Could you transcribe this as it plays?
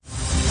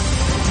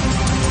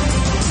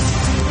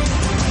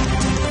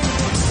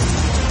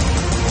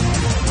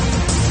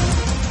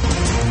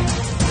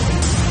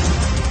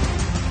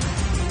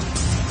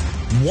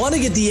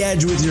Want to get the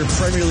edge with your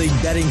Premier League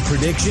betting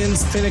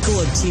predictions?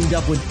 Pinnacle have teamed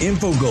up with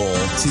Infogol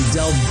to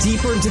delve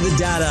deeper into the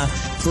data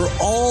for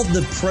all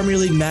the Premier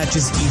League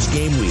matches each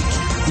game week.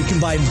 You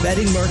combine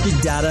betting market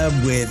data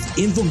with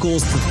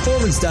Infogol's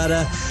performance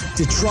data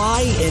to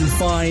try and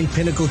find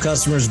Pinnacle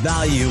customers'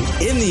 value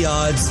in the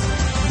odds.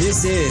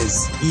 This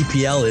is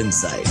EPL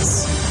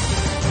Insights.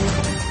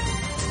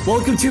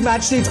 Welcome to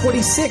Match Day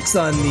 26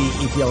 on the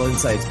EPL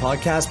Insights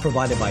podcast,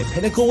 provided by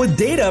Pinnacle, with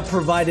data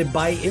provided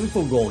by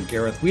Infogol.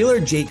 Gareth Wheeler,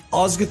 Jake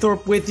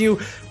Osgathorpe with you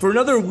for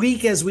another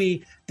week as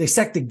we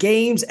dissect the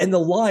games and the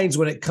lines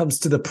when it comes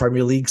to the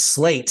Premier League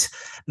slate.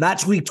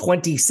 Match week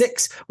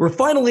 26, we're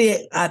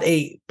finally at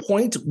a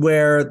point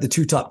where the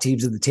two top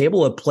teams at the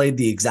table have played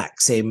the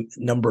exact same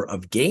number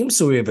of games,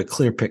 so we have a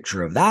clear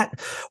picture of that.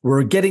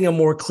 We're getting a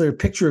more clear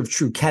picture of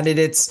true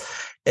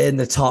candidates in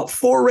the top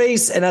four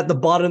race, and at the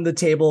bottom of the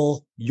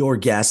table, your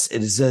guess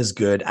is as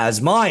good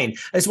as mine.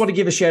 I just want to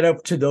give a shout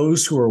out to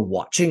those who are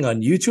watching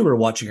on YouTube or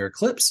watching our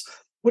clips.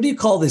 What do you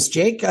call this,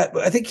 Jake?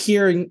 I think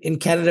here in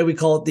Canada, we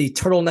call it the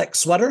turtleneck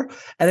sweater,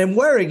 and I'm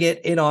wearing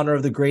it in honor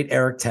of the great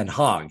Eric Ten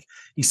Hag.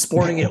 He's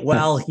sporting it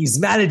well. He's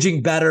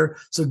managing better.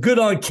 So good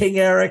on King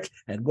Eric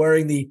and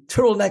wearing the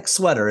turtleneck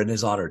sweater in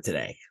his honor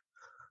today.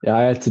 Yeah,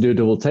 I had to do a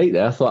double take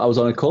there. I thought I was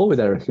on a call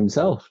with Eric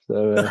himself.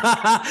 So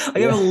I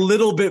got a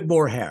little bit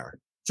more hair.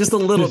 Just a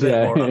little bit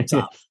more on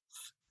top.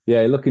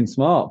 Yeah, looking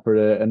smart for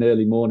an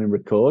early morning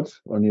record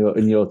in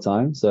your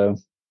time. So,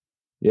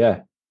 yeah,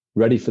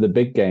 ready for the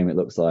big game, it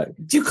looks like.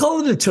 Do you call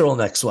it a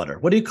turtleneck sweater?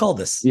 What do you call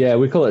this? Yeah,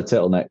 we call it a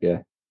turtleneck, yeah.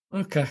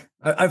 Okay.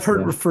 I've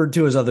heard it referred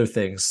to as other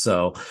things,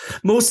 so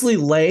mostly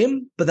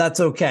lame, but that's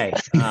okay.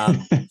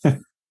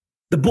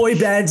 The boy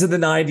bands of the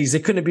 90s, they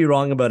couldn't be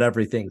wrong about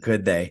everything,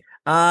 could they?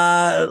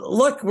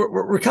 Look,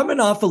 we're coming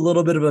off a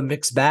little bit of a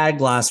mixed bag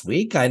last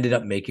week. I ended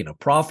up making a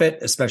profit,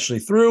 especially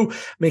through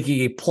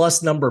making a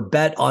plus number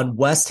bet on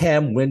West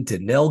Ham win to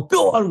 0.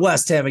 Go on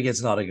West Ham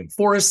against Nottingham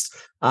Forest.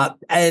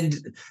 And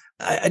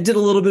I did a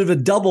little bit of a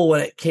double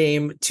when it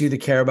came to the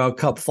Carabao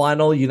Cup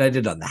final.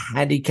 United on the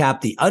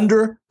handicap, the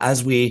under,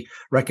 as we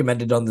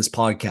recommended on this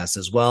podcast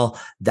as well.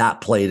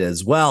 That played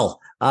as well.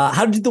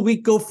 How did the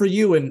week go for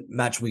you in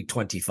match week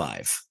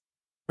 25?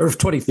 Or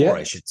 24, yeah.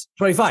 I should say.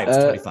 25.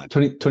 It's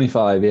 25.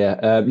 25,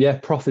 yeah. Yeah,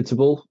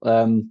 profitable.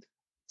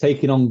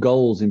 Taking on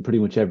goals in pretty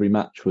much every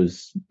match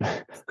was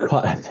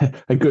quite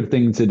a good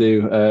thing to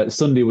do.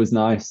 Sunday was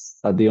nice.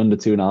 Had the under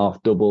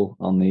 2.5 double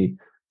on the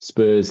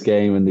Spurs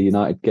game and the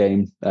United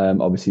game.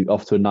 Obviously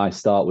off to a nice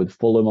start with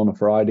Fulham on a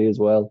Friday as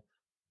well.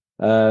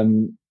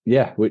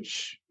 Yeah,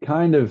 which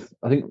kind of,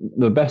 I think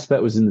the best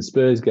bet was in the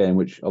Spurs game,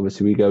 which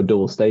obviously we go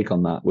double stake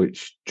on that,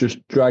 which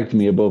just dragged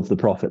me above the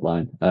profit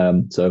line.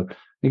 So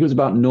I think it was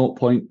about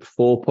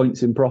 0.4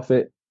 points in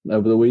profit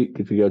over the week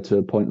if you go to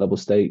a point level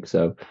stake.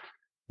 So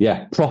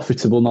yeah,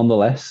 profitable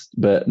nonetheless,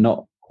 but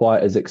not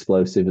quite as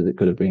explosive as it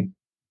could have been.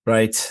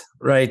 Right.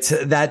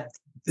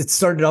 It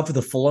started off with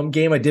the Fulham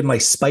game. I did my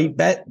spite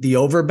bet, the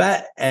over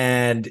bet,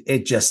 and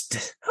it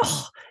just,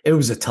 it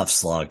was a tough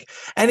slog.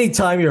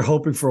 Anytime you're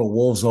hoping for a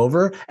Wolves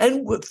over,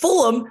 and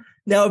Fulham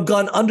now have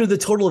gone under the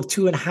total of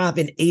 2.5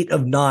 in 8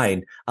 of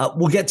 9.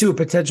 We'll get to a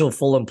potential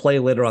Fulham play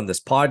later on this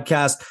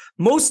podcast.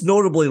 Most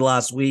notably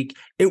last week,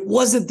 it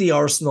wasn't the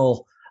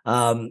Arsenal,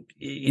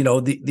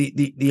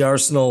 the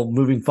Arsenal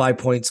moving 5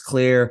 points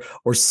clear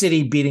or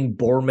City beating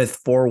Bournemouth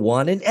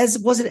 4-1. And as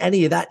it wasn't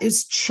any of that,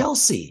 it's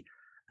Chelsea.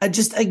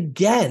 Just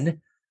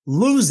again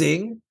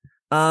losing,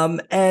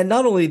 and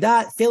not only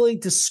that,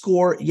 failing to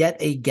score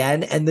yet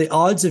again. And the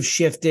odds have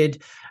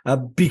shifted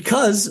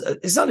because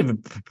it's not even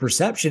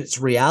perception; it's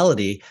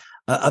reality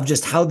of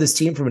just how this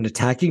team, from an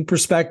attacking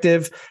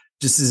perspective,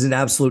 just is an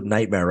absolute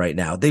nightmare right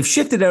now. They've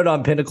shifted out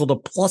on Pinnacle to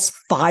plus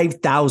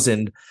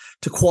 5,000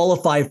 to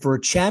qualify for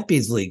a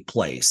Champions League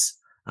place.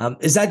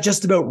 Is that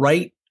just about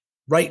right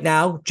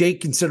now,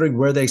 Jake, considering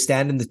where they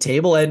stand in the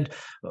table and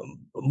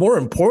more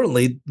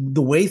importantly,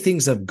 the way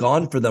things have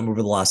gone for them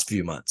over the last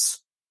few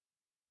months?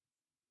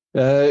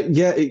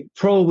 Yeah, it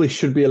probably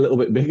should be a little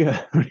bit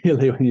bigger,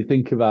 really, when you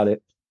think about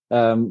it.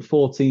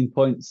 14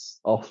 points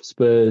off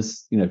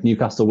Spurs. If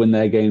Newcastle win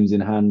their games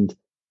in hand,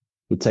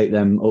 would take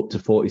them up to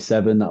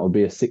 47. That would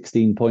be a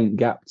 16-point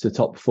gap to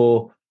top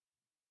 4.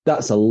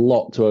 That's a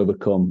lot to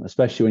overcome,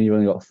 especially when you've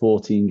only got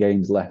 14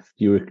 games left.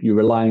 You're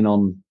relying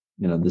on,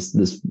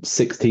 there's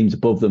 6 teams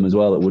above them as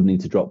well that would need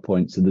to drop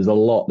points. So there's a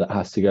lot that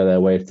has to go their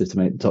way to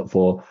make the top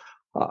 4.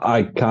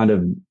 I had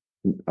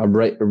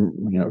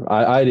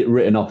it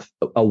written off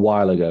a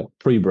while ago,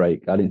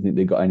 pre-break. I didn't think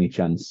they got any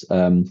chance.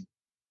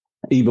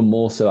 Even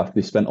more so after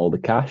they spent all the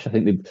cash. I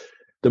think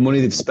the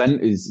money they've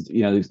spent is,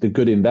 it's the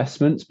good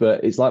investments,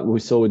 but it's like what we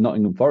saw with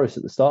Nottingham Forest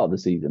at the start of the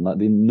season. Like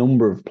the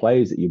number of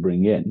players that you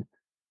bring in,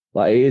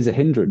 like it is a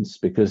hindrance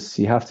because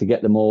you have to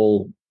get them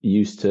all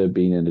used to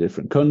being in a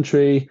different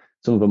country.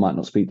 Some of them might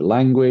not speak the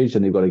language,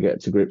 and they've got to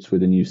get to grips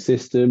with a new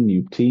system,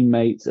 new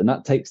teammates, and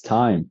that takes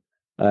time.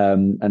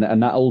 And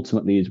that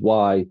ultimately is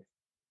why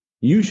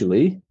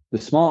usually the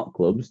smart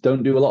clubs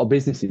don't do a lot of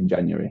business in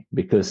January,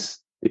 because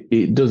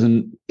it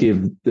doesn't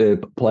give the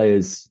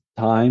players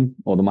time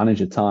or the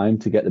manager time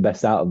to get the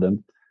best out of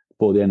them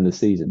before the end of the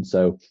season.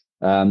 So,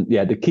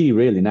 the key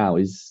really now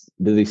is,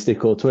 do they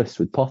stick or twist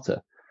with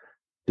Potter?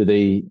 Do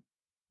they,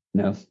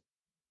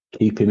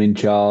 keep him in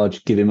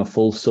charge, give him a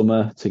full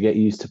summer to get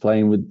used to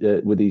playing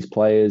with these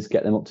players,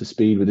 get them up to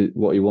speed with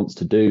what he wants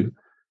to do?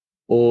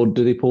 Or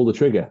do they pull the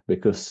trigger?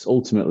 Because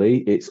ultimately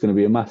it's going to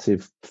be a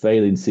massive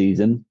failing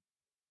season,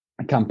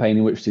 a campaign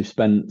in which they've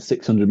spent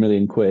 600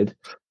 million quid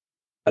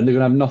and they're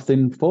going to have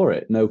nothing for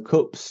it. No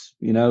cups,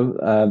 they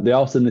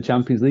are still in the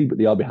Champions League, but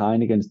they are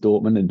behind against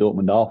Dortmund, and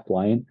Dortmund are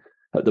flying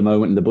at the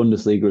moment in the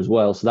Bundesliga as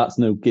well. So that's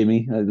no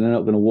gimme. They're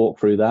not going to walk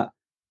through that.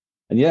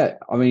 And you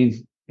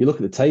look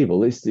at the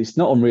table, it's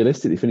not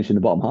unrealistic to finish in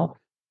the bottom half.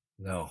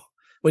 No.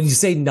 When you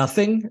say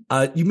nothing,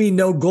 you mean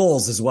no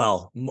goals as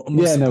well.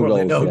 Most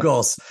importantly, no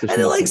goals. And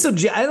I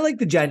like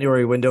the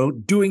January window,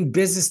 doing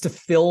business to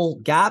fill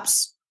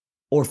gaps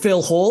or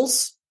fill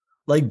holes,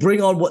 like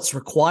bring on what's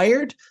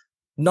required,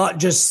 not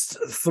just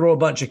throw a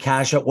bunch of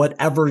cash at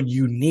whatever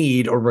you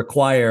need or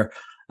require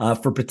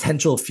for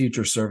potential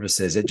future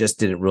services. It just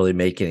didn't really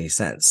make any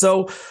sense.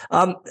 So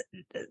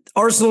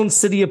Arsenal and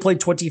City have played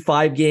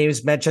 25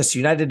 games. Manchester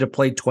United have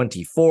played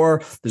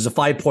 24. There's a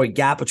 5-point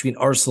gap between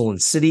Arsenal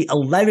and City,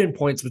 11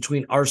 points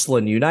between Arsenal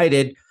and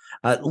United.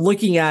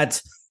 Looking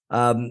at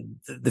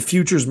the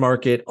futures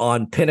market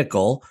on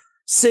Pinnacle,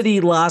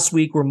 City last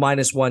week were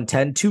minus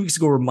 110. 2 weeks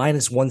ago were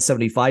minus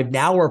 175.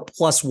 Now we're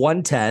plus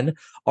 110.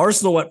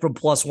 Arsenal went from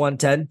plus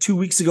 110. 2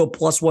 weeks ago,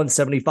 plus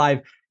 175.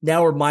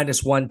 Now we're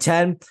minus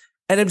 110.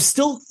 And I'm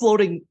still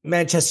floating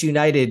Manchester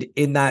United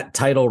in that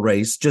title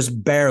race,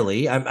 just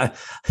barely. I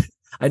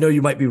know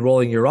you might be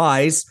rolling your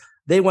eyes.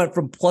 They went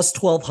from plus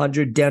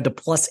 1,200 down to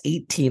plus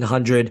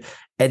 1,800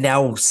 and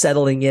now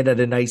settling in at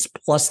a nice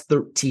plus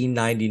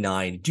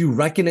 1,399. Do you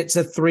reckon it's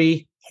a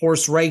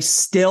 3-horse race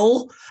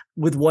still,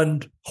 with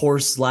one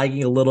horse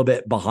lagging a little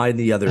bit behind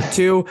the other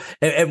two?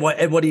 And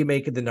what do you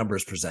make of the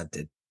numbers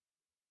presented?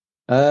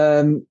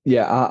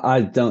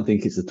 I don't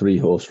think it's a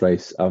 3-horse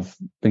race. I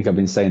think I've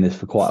been saying this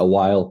for quite a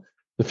while.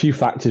 A few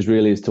factors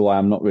really as to why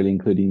I'm not really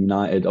including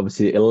United.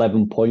 Obviously,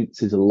 11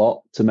 points is a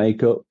lot to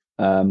make up.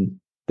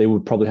 They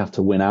would probably have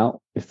to win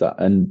out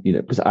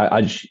because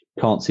I just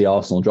can't see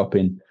Arsenal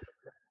dropping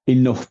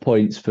enough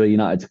points for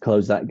United to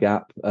close that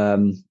gap.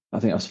 I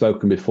think I've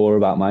spoken before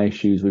about my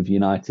issues with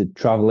United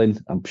travelling.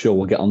 I'm sure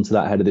we'll get onto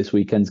that ahead of this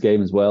weekend's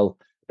game as well.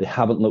 They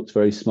haven't looked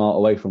very smart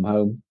away from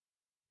home,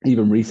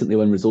 even recently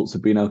when results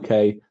have been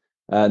okay.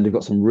 And they've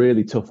got some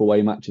really tough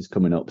away matches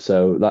coming up.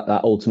 So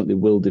that ultimately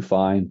will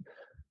define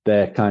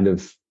their kind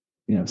of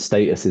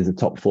status as a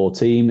top 4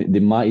 team. They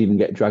might even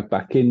get dragged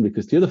back in,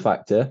 because the other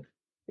factor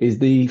is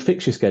the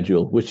fixture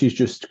schedule, which is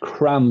just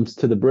crammed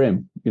to the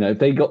brim. If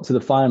they got to the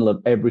final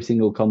of every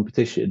single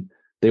competition,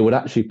 they would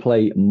actually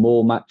play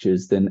more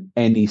matches than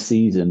any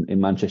season in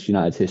Manchester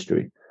United's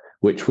history,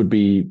 which would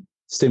be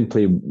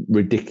simply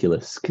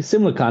ridiculous.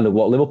 Similar kind of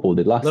what Liverpool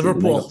did last season.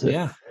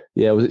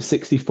 Was it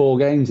 64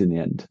 games in the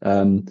end?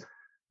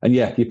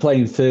 You're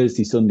playing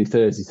Thursday,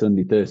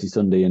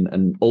 Sunday,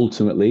 and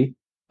ultimately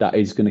that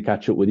is going to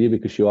catch up with you,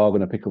 because you are going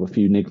to pick up a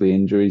few niggly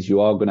injuries.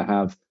 You are going to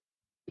have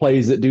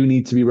players that do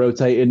need to be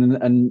rotated,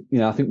 and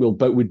I think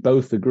we'd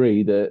both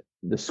agree that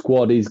the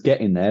squad is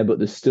getting there, but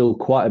there's still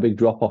quite a big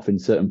drop off in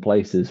certain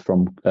places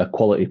from a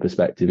quality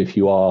perspective if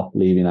you are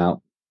leaving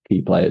out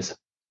key players.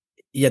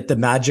 Yet the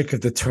magic of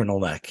the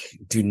turtleneck,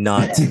 do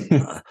not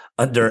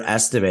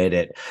underestimate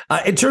it.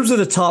 In terms of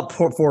the top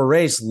 4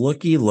 race,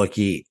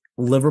 looky.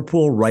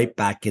 Liverpool right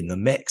back in the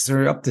mix.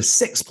 They're up to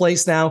 6th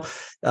place now.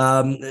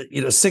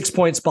 6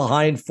 points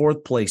behind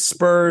 4th place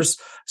Spurs.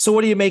 So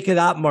what do you make of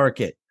that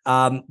market?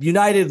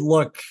 United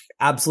look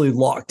absolutely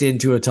locked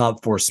into a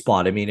top 4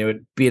 spot. I mean, it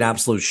would be an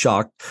absolute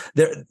shock.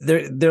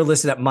 They're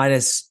listed at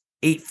minus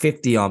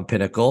 850 on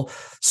Pinnacle.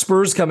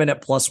 Spurs come in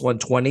at plus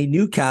 120.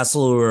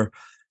 Newcastle, who are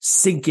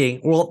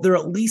sinking, well, they're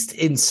at least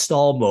in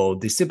stall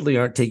mode. They simply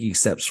aren't taking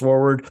steps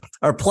forward,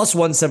 are plus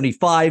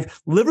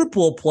 175.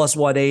 Liverpool plus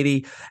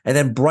 180. And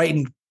then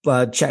Brighton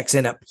checks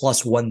in at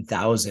plus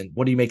 1,000.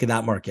 What do you make of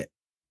that market?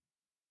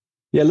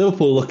 Yeah,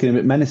 Liverpool looking a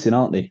bit menacing,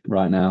 aren't they,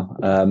 right now?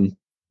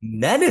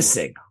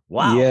 Menacing?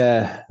 Wow.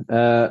 Yeah,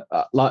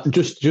 like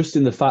just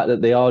in the fact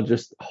that they are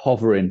just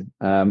hovering.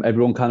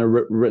 Everyone kind of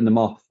written them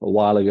off a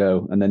while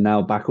ago, and they're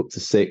now back up to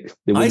 6th.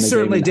 I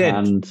certainly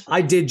did.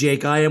 I did,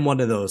 Jake. I am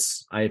one of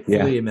those. I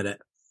fully admit it.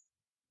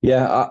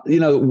 Yeah,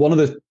 one of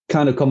the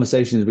kind of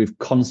conversations we've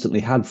constantly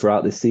had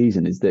throughout this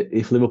season is that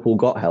if Liverpool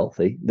got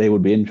healthy, they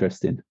would be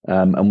interesting.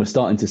 And we're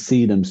starting to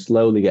see them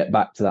slowly get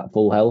back to that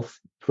full health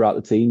throughout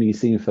the team. You've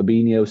seen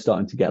Fabinho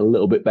starting to get a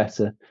little bit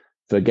better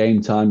for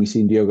game time. You've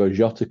seen Diogo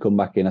Jota come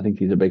back in. I think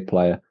he's a big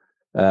player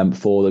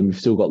for them. You've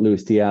still got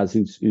Luis Diaz,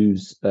 who's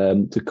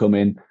to come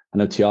in. I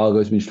know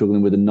Thiago's been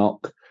struggling with a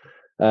knock.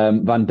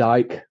 Van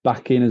Dijk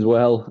back in as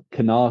well.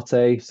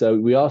 Canate. So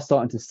we are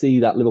starting to see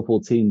that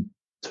Liverpool team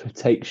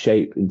take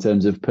shape in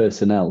terms of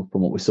personnel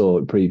from what we saw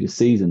in previous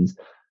seasons.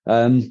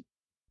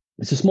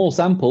 It's a small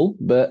sample,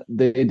 but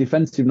the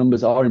defensive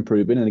numbers are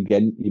improving. And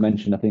again, you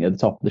mentioned, I think at the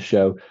top of the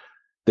show,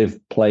 they've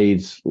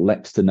played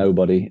next to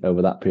nobody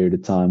over that period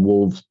of time.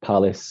 Wolves,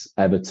 Palace,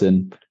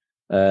 Everton,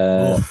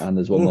 and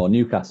there's one more,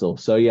 Newcastle.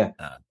 So yeah,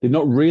 they've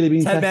not really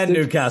been 10 tested.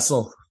 men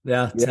Newcastle.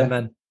 Yeah, 10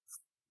 men.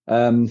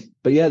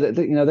 But yeah,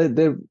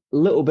 they're a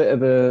little bit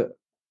of a, I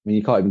mean,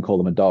 you can't even call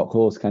them a dark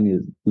horse, can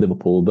you,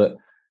 Liverpool? But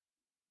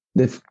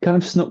they've kind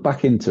of snuck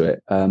back into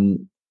it.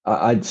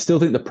 I still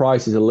think the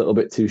price is a little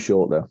bit too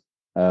short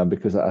though,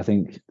 because I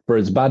think for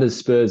as bad as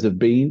Spurs have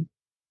been,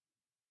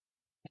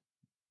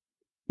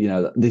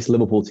 this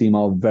Liverpool team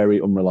are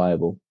very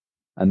unreliable,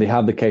 and they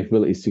have the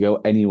capabilities to go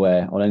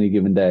anywhere on any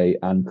given day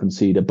and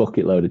concede a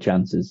bucket load of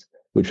chances,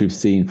 which we've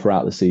seen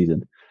throughout the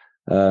season.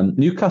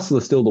 Newcastle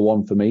is still the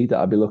one for me that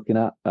I'd be looking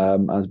at.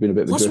 Has been a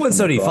bit of a plus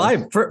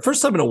 175.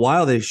 First time in a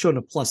while they've shown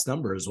a plus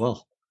number as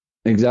well.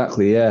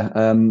 Exactly, yeah.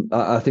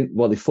 I think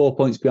they're 4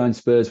 points behind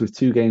Spurs with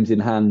 2 games in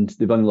hand.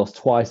 They've only lost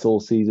twice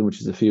all season, which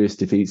is the fewest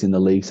defeats in the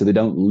league, so they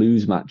don't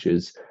lose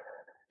matches.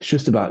 It's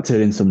just about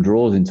turning some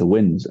draws into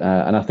wins.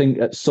 And I think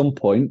at some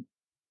point,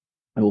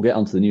 and we'll get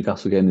onto the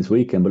Newcastle game this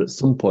weekend, but at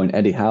some point,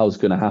 Eddie Howe's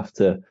going to have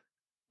to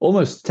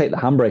almost take the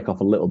handbrake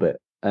off a little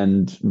bit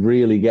and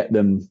really get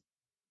them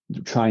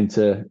trying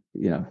to,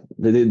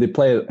 they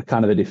play a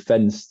kind of a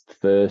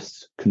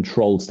defence-first,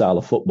 controlled style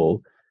of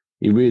football.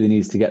 He really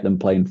needs to get them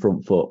playing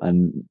front foot.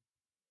 And,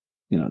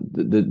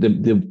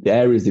 the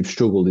areas they've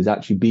struggled is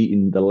actually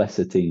beating the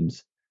lesser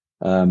teams.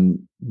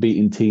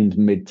 Beating teams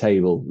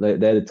mid-table. They're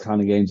the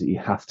kind of games that you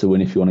have to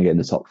win if you want to get in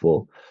the top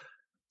 4.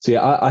 So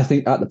yeah, I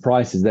think at the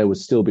prices there would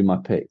still be my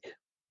pick.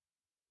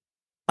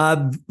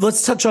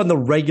 Let's touch on the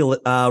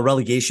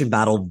relegation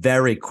battle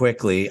very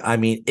quickly. I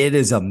mean, it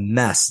is a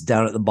mess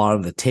down at the bottom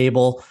of the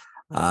table.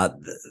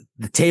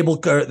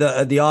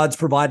 The odds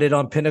provided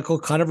on Pinnacle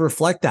kind of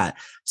reflect that.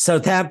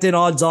 Southampton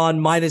odds on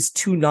minus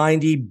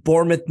 290,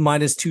 Bournemouth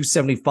minus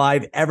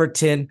 275,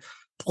 Everton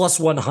plus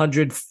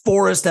 100,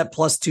 Forest at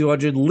plus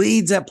 200,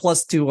 Leeds at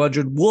plus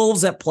 200,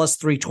 Wolves at plus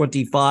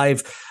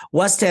 325,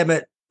 West Ham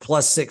at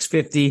plus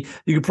 650.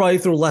 You could probably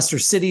throw Leicester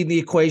City in the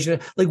equation.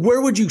 Like,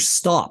 where would you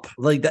stop?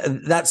 Like,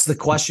 that's the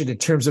question in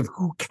terms of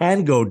who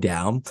can go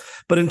down.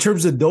 But in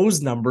terms of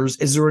those numbers,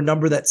 is there a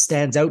number that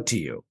stands out to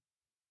you?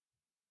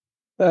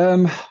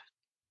 Yeah,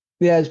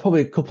 there's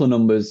probably a couple of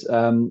numbers.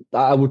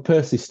 I would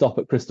personally stop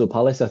at Crystal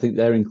Palace. I think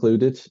they're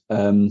included.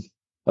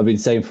 I've been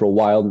saying for a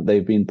while that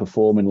they've been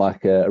performing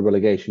like a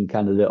relegation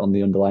candidate on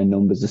the underlying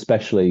numbers,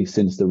 especially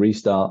since the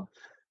restart.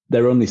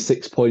 They're only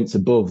 6 points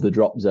above the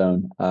drop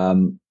zone,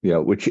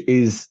 which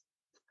is,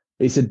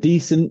 it's a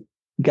decent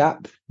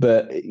gap,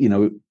 but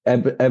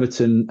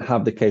Everton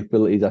have the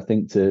capabilities, I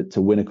think,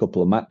 to win a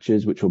couple of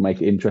matches, which will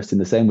make it interesting.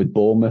 The same with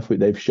Bournemouth, which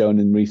they've shown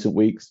in recent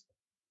weeks,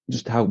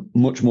 just how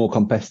much more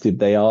competitive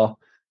they are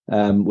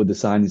with the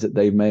signings that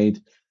they've made.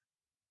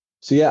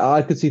 So yeah,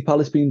 I could see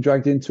Palace being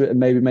dragged into it and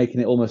maybe making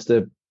it almost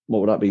what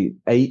would that be,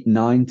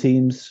 8-9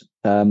 teams.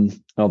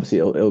 Obviously,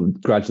 it'll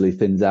gradually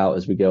thins out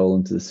as we go on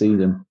into the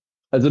season.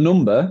 As a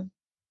number,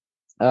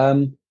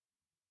 I've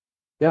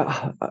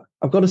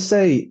got to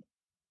say,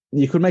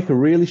 you could make a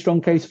really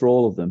strong case for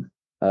all of them,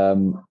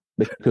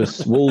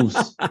 because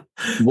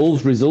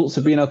Wolves' results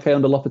have been okay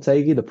under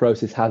Lopetegui. The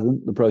process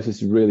hasn't. The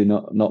process has really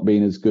not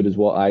been as good as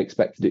what I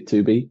expected it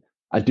to be.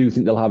 I do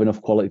think they'll have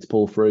enough quality to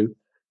pull through.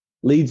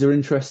 Leeds are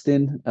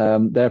interesting.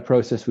 Their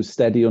process was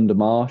steady under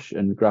Marsh,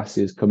 and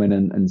Gracia's come in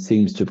and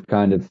seems to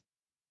kind of,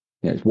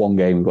 it's one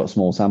game, we've got a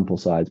small sample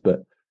size,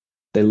 but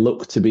they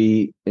look to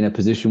be in a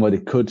position where they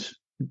could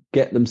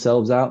get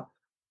themselves out.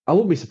 I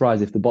wouldn't be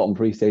surprised if the bottom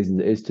 3 stays as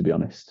it is, to be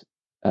honest.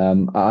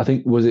 I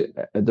think,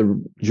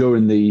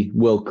 during the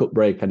World Cup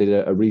break, I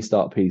did a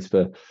restart piece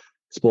for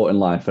Sporting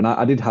Life, and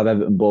I did have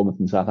Everton, Bournemouth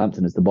and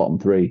Southampton as the bottom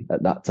 3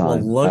 at that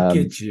time. Well, look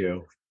at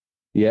you.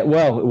 Yeah,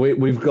 well,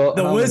 we've got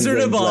the Wizard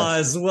of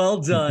Oz. Left? Well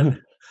done.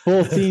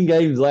 14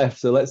 games left,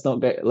 so let's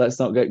not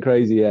get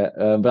crazy yet.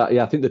 But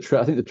yeah, I think the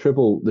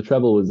treble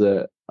was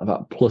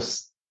about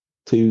plus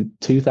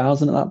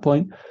 2,000 at that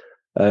point.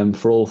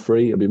 For all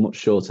 3, it'll be much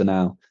shorter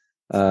now.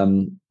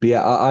 But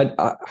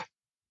yeah,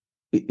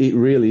 it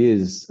really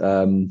is.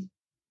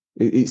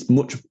 It's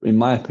much, in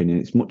my opinion,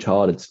 it's much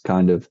harder to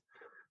kind of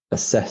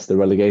assess the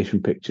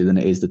relegation picture than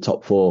it is the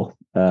top 4.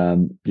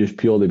 Just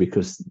purely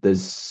because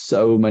there's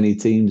so many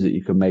teams that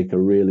you can make a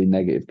really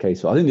negative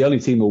case for. I think the only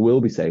team who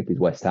will be safe is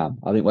West Ham.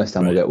 I think West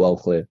Ham will get well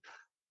clear.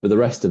 But the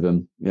rest of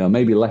them,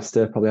 maybe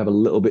Leicester probably have a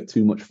little bit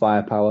too much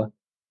firepower.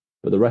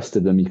 But the rest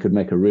of them, you could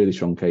make a really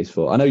strong case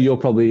for. I know you're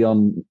probably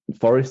on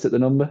Forest at the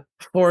number.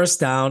 Forest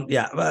down.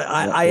 Yeah,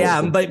 I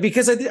am. But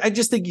because I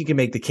just think you can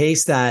make the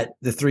case that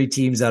the 3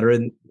 teams that are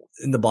in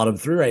the bottom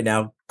 3 right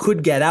now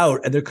could get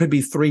out, and there could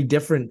be 3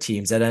 different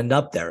teams that end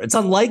up there. It's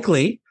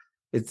unlikely.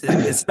 It's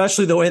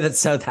especially the way that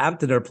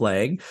Southampton are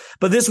playing.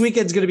 But this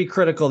weekend's going to be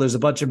critical. There's a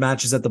bunch of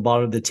matches at the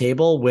bottom of the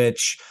table,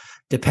 which,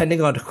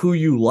 depending on who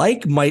you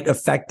like, might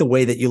affect the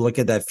way that you look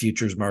at that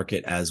futures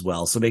market as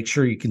well. So make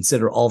sure you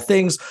consider all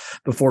things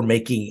before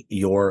making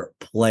your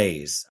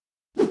plays.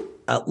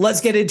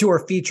 Let's get into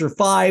our feature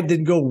 5,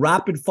 then go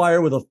rapid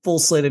fire with a full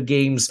slate of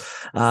games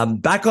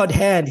back on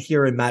hand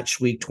here in match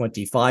week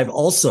 25.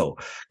 Also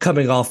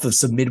coming off of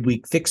some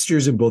midweek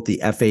fixtures in both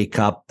the FA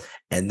Cup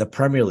and the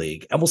Premier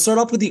League. And we'll start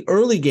off with the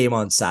early game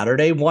on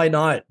Saturday. Why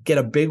not get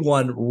a big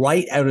one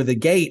right out of the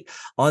gate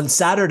on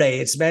Saturday?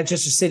 It's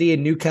Manchester City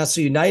and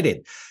Newcastle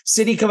United.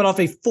 City coming off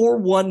a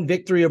 4-1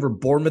 victory over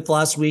Bournemouth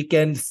last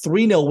weekend,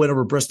 3-0 win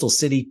over Bristol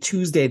City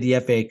Tuesday in the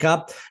FA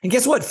Cup. And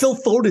guess what? Phil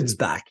Foden's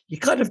back. You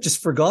kind of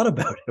just forgot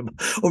about him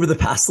over the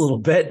past little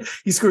bit.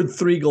 He scored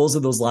 3 goals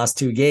in those last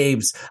 2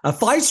 games.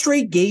 5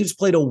 straight games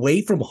played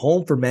away from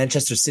home for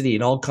Manchester City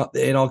in all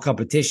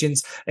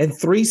competitions, and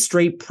 3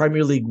 straight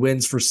Premier League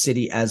wins for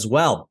City as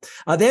well.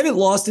 They haven't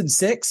lost in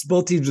 6.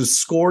 Both teams have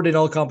scored in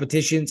all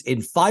competitions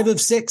in 5 of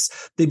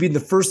 6. They've been the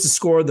first to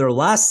score in their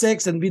last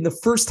 6 and been the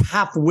first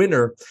half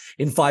winner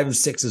in 5 of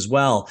 6 as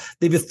well.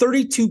 They have a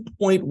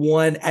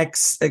 32.1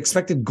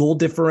 expected goal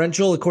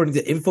differential according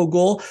to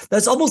Infogol.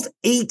 That's almost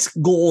 8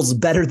 goals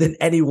better than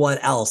anyone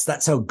else.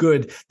 That's how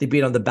good they've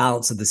been on the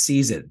balance of the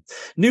season.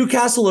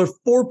 Newcastle are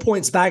 4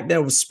 points back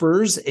now with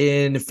Spurs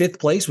in 5th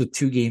place with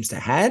 2 games in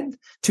hand.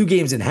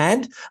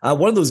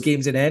 One of those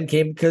games in hand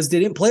came because they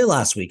didn't play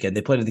last weekend.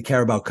 They played in the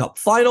Carabao Cup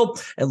final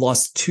and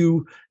lost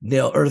 2-0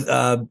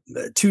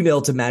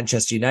 to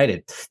Manchester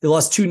United. They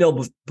lost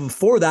 2-0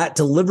 before that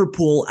to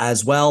Liverpool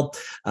as well,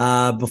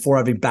 before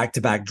having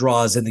back-to-back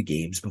draws in the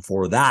games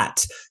before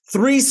that.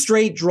 3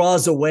 straight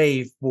draws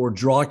away for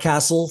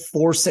Drawcastle,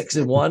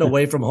 4-6-1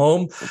 away from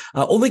home,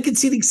 only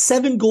conceding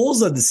 7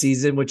 goals on the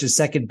season, which is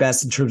second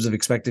best in terms of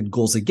expected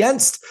goals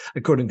against,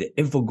 according to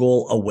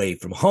Infogol away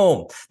from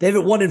home. They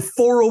haven't won in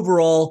 4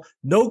 overall,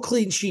 no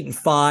clean sheet in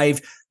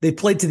 5. They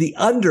played to the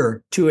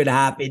under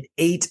 2.5 in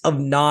 8 of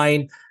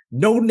 9.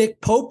 No Nick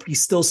Pope,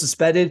 he's still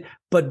suspended,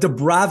 but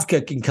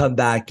Dubravka can come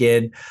back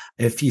in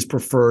if he's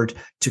preferred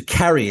to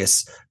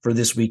Karius for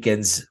this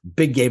weekend's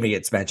big game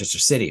against Manchester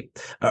City.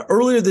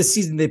 Earlier this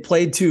season, they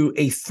played to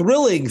a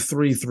thrilling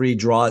 3-3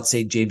 draw at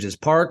St. James's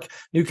Park.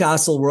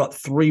 Newcastle were up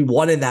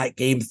 3-1 in that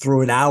game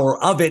through an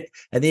hour of it,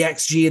 and the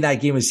XG in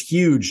that game was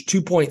huge,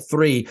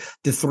 2.3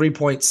 to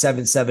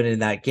 3.77 in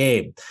that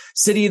game.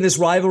 City in this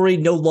rivalry,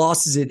 no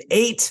losses in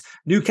 8.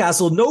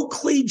 Newcastle, no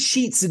clean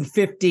sheets in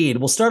 15.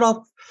 We'll start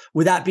off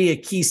with that being a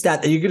key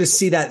stat that you're going to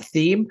see that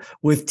theme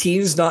with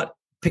teams not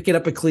picking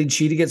up a clean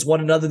sheet against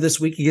one another this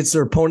week against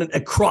their opponent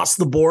across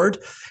the board.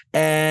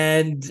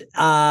 And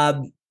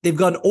they've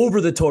gone over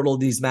the total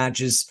of these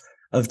matches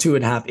of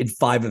 2.5 in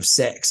 5 of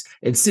 6.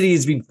 And City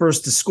has been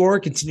first to score,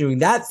 continuing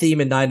that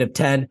theme in 9 of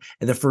 10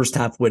 and the first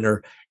half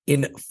winner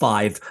in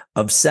 5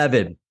 of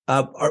 7.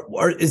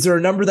 Is there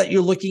a number that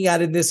you're looking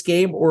at in this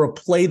game or a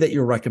play that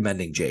you're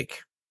recommending, Jake?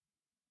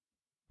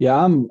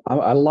 Yeah,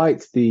 I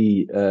liked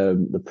the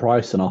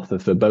price on offer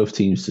for both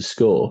teams to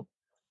score. I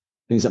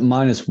think it's at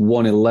minus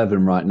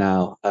 111 right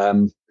now.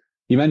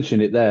 You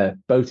mentioned it there.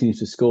 Both teams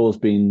to score has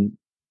been,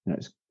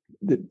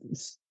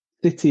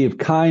 City have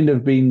kind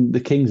of been the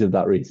kings of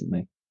that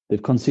recently.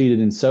 They've conceded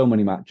in so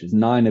many matches,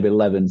 9 of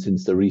 11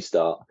 since the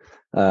restart,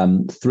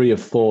 3 of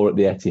 4 at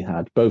the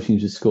Etihad. Both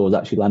teams to score has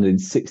actually landed in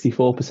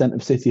 64%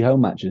 of City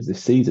home matches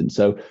this season.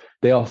 So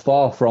they are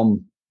far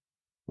from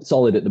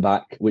solid at the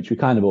back, which we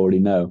kind of already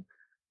know.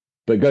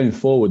 But going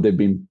forward, they've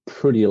been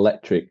pretty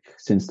electric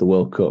since the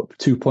World Cup.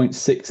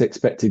 2.6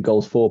 expected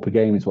goals for per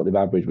game is what they've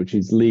averaged, which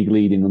is league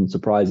leading,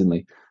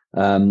 unsurprisingly.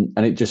 And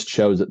it just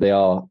shows that they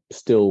are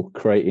still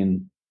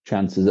creating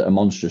chances at a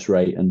monstrous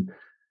rate. And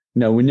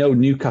we know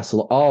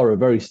Newcastle are a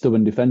very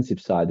stubborn defensive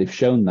side. They've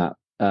shown that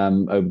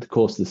over the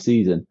course of the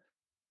season.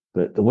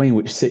 But the way in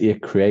which City are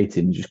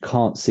creating, you just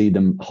can't see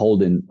them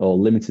holding or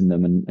limiting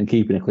them and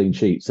keeping a clean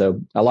sheet.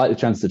 So I like the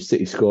chances of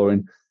City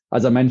scoring.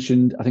 As I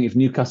mentioned, I think if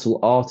Newcastle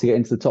are to get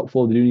into the top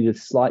 4, they do need a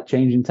slight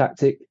change in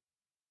tactic.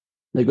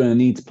 They're going to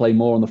need to play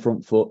more on the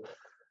front foot.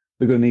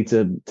 They're going to need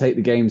to take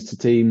the games to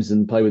teams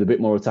and play with a bit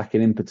more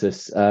attacking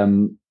impetus.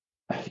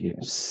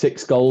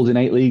 6 goals in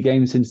 8 league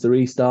games since the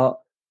restart.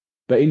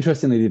 But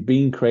interestingly, they've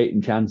been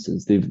creating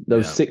chances.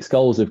 Those 6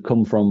 goals have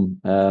come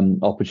from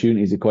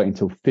opportunities equating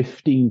to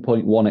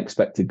 15.1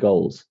 expected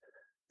goals.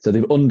 So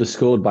they've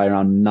underscored by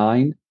around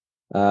 9.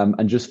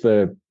 And just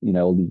for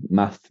all the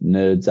math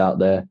nerds out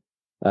there,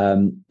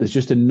 there's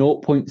just a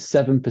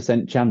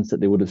 0.7% chance that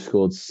they would have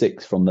scored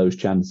 6 from those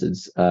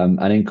chances.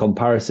 And in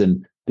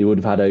comparison, they would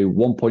have had a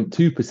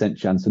 1.2%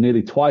 chance, so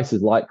nearly twice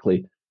as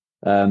likely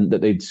that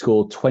they'd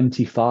score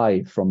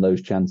 25 from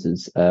those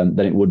chances than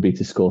it would be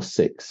to score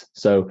 6.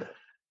 So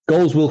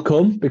goals will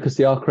come because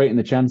they are creating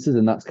the chances,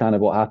 and that's kind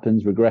of what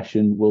happens.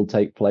 Regression will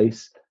take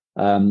place.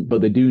 But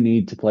they do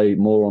need to play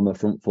more on the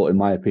front foot, in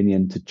my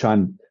opinion, to try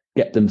and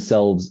get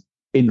themselves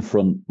in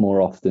front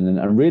more often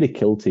and really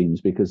kill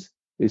teams, because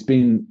it's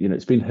been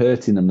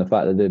hurting them, the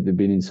fact that they've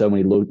been in so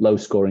many low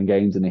scoring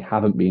games and they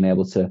haven't been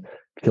able to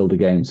kill the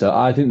game. So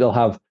I think they'll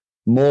have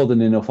more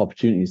than enough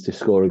opportunities to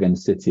score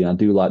against City. And I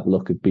do like the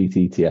look of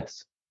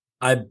BTTS.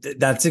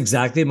 That's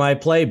exactly my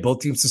play.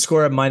 Both teams to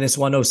score at minus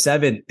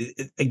 107.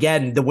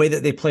 Again, the way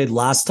that they played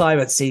last time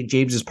at St.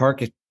 James's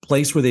Park, it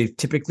place where they've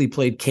typically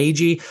played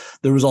cagey.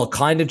 There was all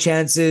kind of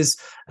chances.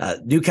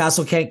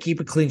 Newcastle can't keep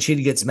a clean sheet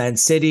against Man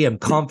City. I'm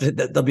confident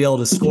that they'll be able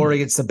to score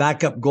against the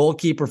backup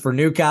goalkeeper for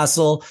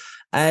Newcastle.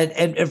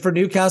 And for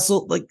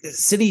Newcastle, like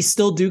City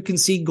still do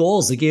concede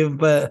goals. They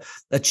gave a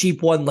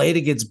cheap one late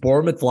against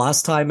Bournemouth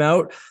last time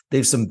out. They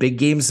have some big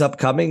games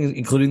upcoming,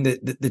 including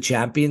the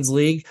Champions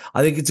League.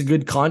 I think it's a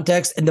good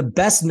context. And the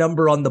best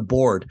number on the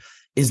board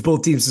is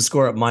both teams to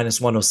score at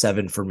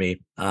 -107 for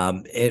me.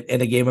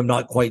 In a game, I'm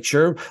not quite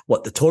sure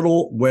what the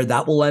total, where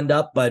that will end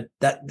up, but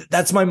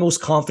that's my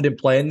most confident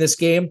play in this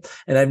game.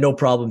 And I have no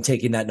problem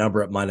taking that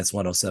number at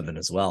 -107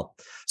 as well.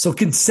 So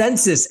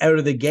consensus out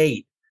of the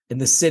gate in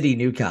the City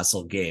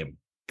Newcastle game.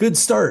 Good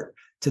start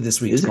to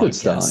this week's podcast. Good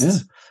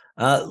start,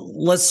 yeah.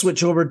 Let's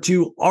switch over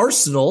to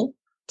Arsenal,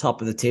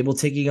 top of the table,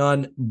 taking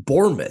on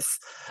Bournemouth.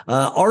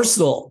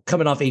 Arsenal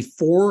coming off a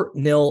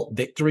 4-0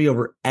 victory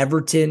over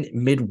Everton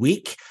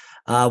midweek.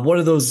 One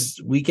of those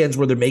weekends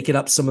where they're making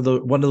up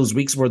one of those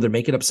weeks where they're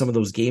making up some of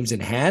those games in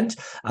hand.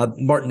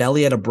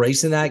 Martinelli had a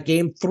brace in that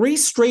game. 3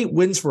 straight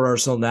wins for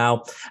Arsenal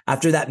now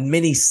after that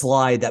mini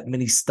slide, that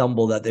mini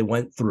stumble that they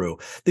went through.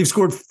 They've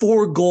scored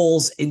 4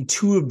 goals in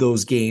 2 of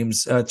those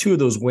games, 2 of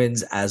those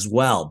wins as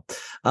well.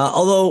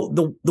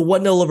 Although the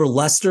 1-0 over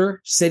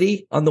Leicester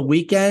City on the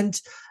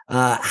weekend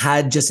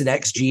had just an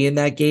XG in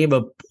that game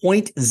of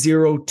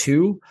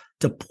 0.02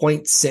 to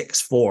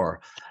 0.64.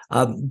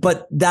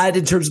 But that,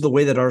 in terms of the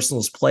way that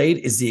Arsenal's played,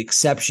 is the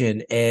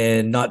exception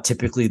and not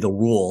typically the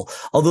rule.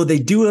 Although they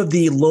do have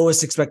the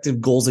lowest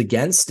expected goals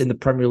against in the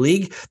Premier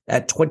League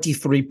at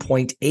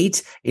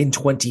 23.8 in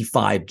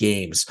 25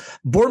 games.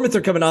 Bournemouth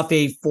are coming off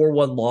a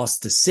 4-1 loss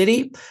to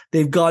City.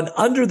 They've gone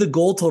under the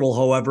goal total,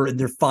 however, in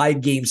their 5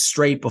 games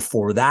straight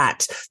before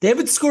that. They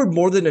haven't scored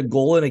more than a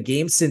goal in a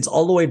game since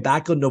all the way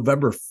back on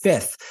November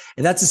 5th,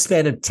 and that's a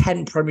span of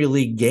 10 Premier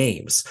League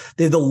games.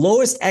 They have the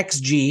lowest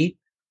XG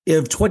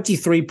of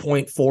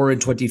 23.4 in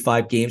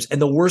 25 games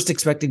and the worst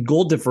expected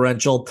goal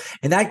differential.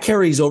 And that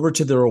carries over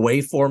to their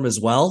away form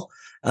as well,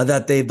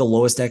 that they have the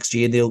lowest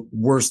XG and the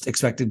worst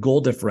expected goal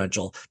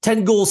differential.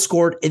 10 goals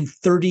scored and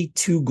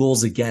 32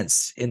 goals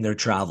against in their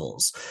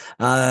travels.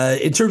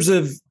 In terms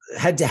of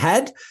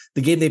head-to-head,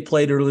 the game they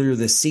played earlier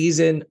this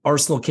season,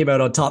 Arsenal came out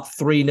on top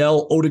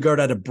 3-0. Odegaard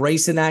had a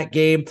brace in that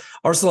game.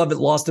 Arsenal haven't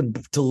lost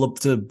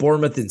to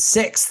Bournemouth in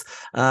 6th.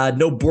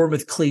 No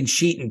Bournemouth clean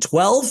sheet in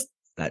 12.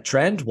 That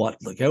trend,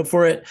 look out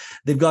for it.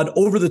 They've gone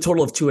over the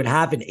total of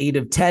 2.5 in 8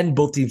 of 10.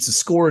 Both teams to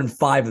score in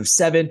 5 of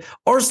 7.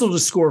 Arsenal to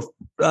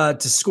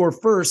score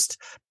first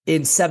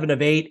in 7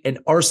 of 8, and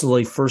Arsenal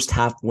a first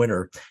half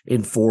winner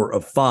in 4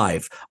 of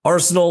 5.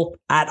 Arsenal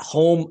at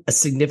home, a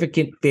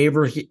significant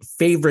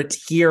favorite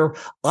here.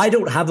 I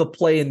don't have a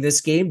play in this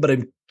game, but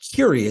I'm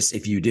curious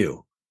if you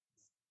do.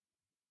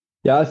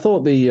 Yeah, I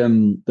thought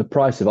the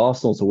price of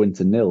Arsenal to win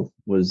to 0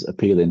 was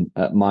appealing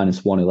at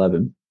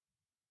 -111.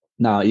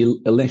 Now, you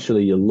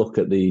look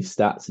at the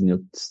stats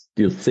and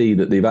you'll see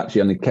that they've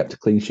actually only kept a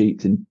clean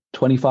sheet in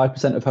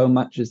 25% of home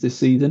matches this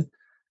season.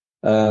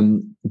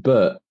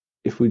 But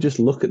if we just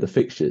look at the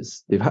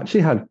fixtures, they've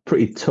actually had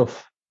pretty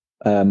tough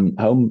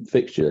home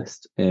fixtures.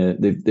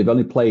 They've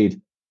only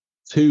played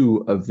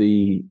 2 of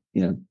the,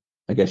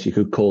 I guess you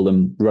could call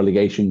them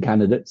relegation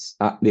candidates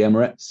at the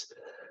Emirates.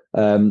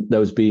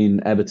 Those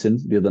being Everton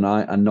the other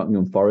night and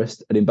Nottingham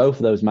Forest. And in both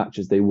of those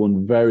matches, they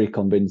won very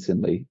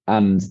convincingly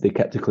and they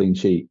kept a clean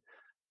sheet.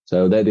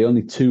 So they're the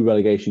only 2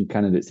 relegation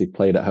candidates they've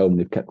played at home.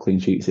 They've kept clean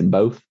sheets in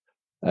both.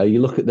 You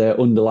look at their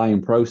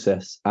underlying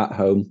process at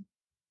home,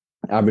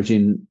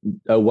 averaging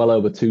well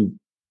over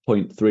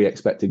 2.3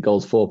 expected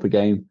goals for per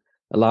game,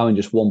 allowing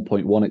just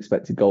 1.1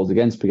 expected goals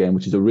against per game,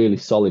 which is a really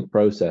solid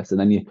process. And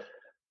then you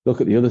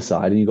look at the other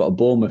side and you've got a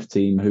Bournemouth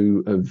team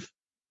who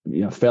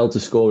have failed to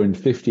score in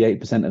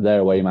 58% of their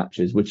away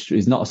matches, which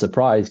is not a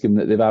surprise given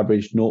that they've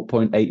averaged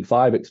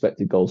 0.85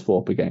 expected goals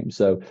for per game.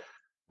 So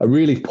a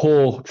really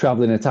poor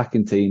travelling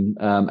attacking team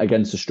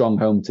against a strong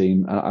home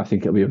team. I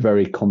think it'll be a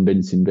very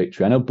convincing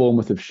victory. I know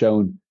Bournemouth have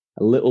shown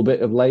a little bit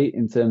of late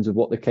in terms of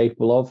what they're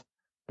capable of.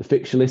 The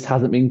fixture list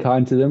hasn't been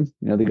kind to them.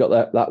 They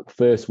got that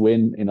first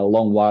win in a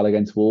long while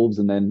against Wolves,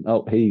 and then,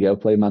 here you go,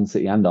 play Man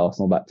City and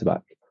Arsenal back to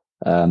back.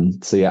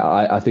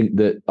 I think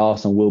that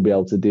Arsenal will be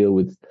able to deal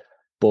with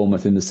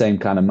Bournemouth in the same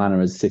kind of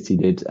manner as City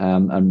did,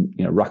 and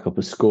rack up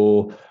a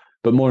score,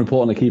 but more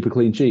importantly, keep a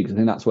clean sheet, because I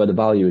think that's where the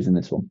value is in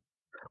this one.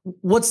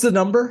 What's the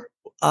number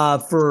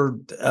for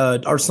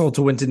Arsenal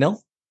to win to 0?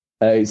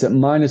 It's at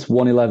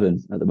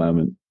 -111 at the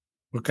moment.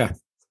 Okay,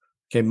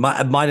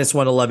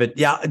 -111.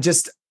 Yeah,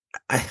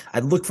 I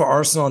look for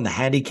Arsenal on the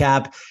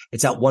handicap.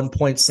 It's at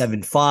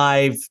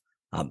 1.75.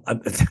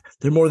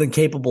 They're more than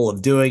capable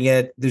of doing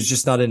it. There's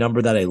just not a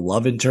number that I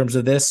love in terms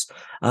of this.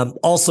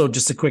 Also,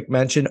 just a quick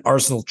mention,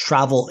 Arsenal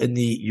travel in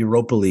the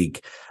Europa League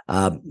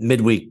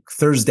midweek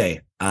Thursday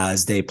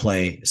as they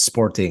play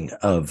Sporting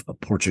of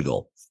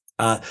Portugal.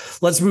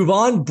 Let's move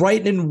on.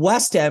 Brighton and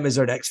West Ham is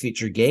our next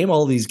featured game.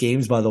 All these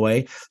games, by the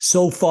way,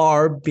 so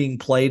far being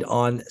played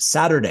on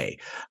Saturday.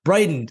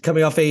 Brighton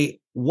coming off a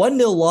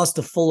 1-0 loss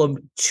to Fulham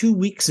 2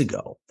 weeks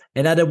ago.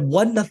 and had a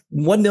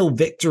 1-0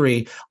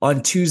 victory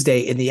on Tuesday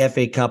in the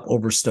FA Cup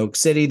over Stoke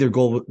City.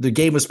 The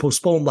game was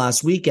postponed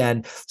last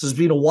weekend, so it's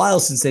been a while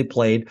since they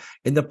played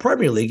in the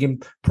Premier League.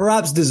 And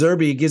perhaps De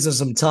Zerbi gives us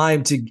some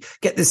time to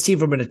get this team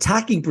from an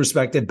attacking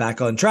perspective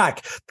back on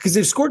track, because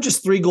they've scored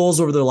just 3 goals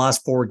over their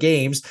last 4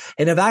 games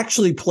and have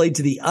actually played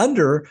to the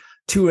under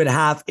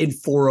 2.5 in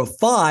 4 of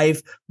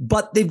 5,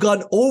 but they've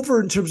gone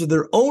over in terms of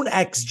their own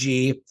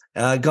XG,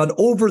 gone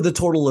over the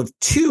total of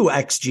 2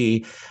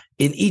 XG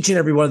in each and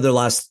every one of their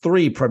last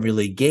 3 Premier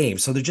League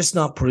games. So they're just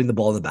not putting the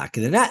ball in the back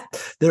of the net.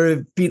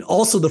 They've been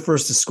also the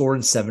first to score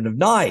in 7 of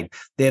 9.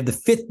 They have the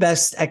 5th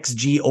best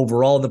XG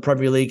overall in the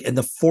Premier League and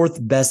the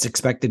 4th best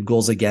expected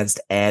goals against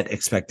and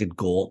expected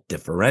goal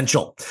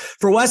differential.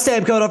 For West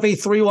Ham, coming off a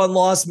 3-1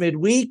 loss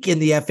midweek in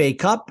the FA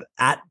Cup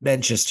at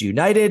Manchester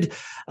United,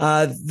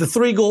 the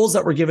 3 goals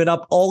that were given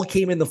up all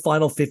came in the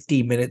final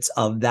 15 minutes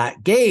of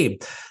that game.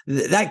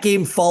 That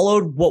game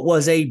followed what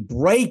was a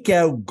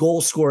breakout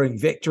goal-scoring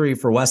victory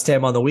for West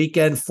Ham on the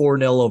weekend,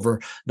 4-0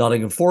 over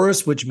Nottingham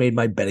Forest, which made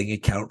my betting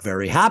account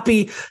very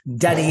happy.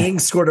 Danny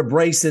Ings scored a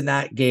brace in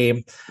that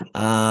game,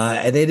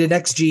 and they had an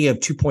XG of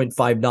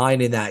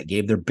 2.59 in that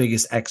game, their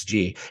biggest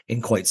XG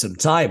in quite some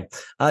time.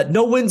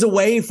 No wins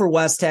away for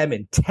West Ham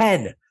in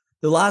 10.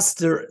 The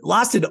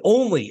lasted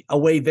only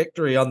away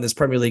victory on this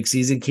Premier League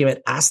season came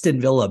at Aston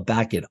Villa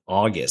back in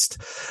August.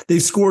 They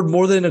scored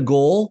more than a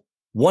goal,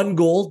 1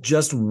 goal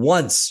just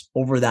once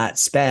over that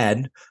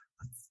span.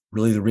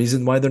 Really the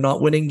reason why they're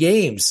not winning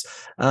games.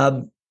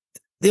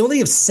 They only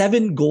have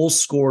 7 goals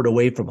scored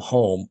away from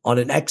home on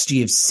an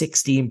XG of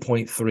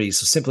 16.3,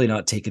 so simply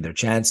not taking their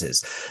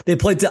chances. They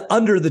played to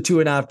under the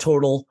 2.5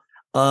 total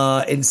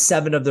in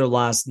 7 of their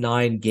last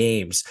 9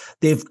 games.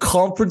 They have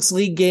Conference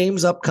League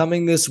games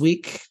upcoming this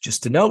week.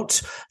 Just to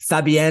note,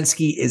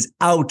 Fabianski is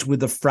out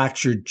with a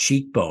fractured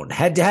cheekbone.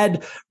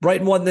 Head-to-head,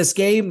 Brighton won this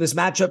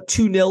matchup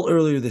 2-0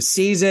 earlier this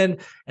season,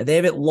 and they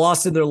haven't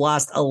lost in their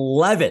last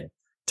 11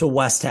 to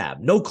West Ham.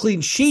 No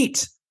clean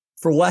sheet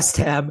for West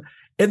Ham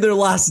in their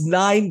last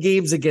 9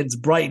 games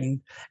against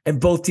Brighton, and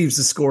both teams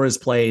to score is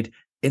played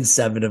in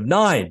 7 of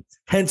 9.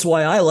 Hence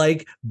why I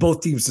like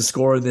both teams to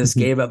score in this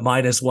game at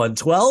minus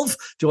 112. Do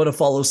you want to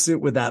follow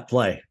suit with that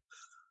play?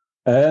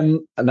 No,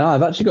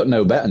 I've actually got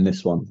no bet on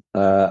this one.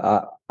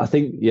 I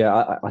think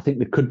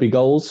there could be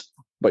goals,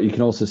 but you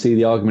can also see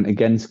the argument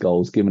against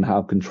goals given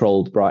how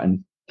controlled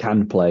Brighton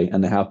can play,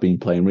 and they have been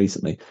playing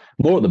recently.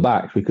 More at the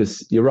back,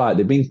 because you're right,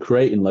 they've been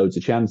creating loads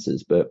of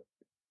chances, but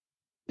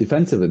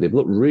defensively, they've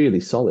looked really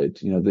solid.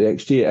 You know, the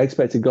XG,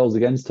 expected goals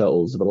against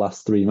totals of the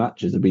last 3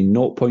 matches have been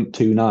 0.29,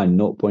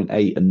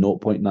 0.8, and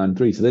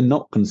 0.93. So they're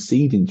not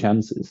conceding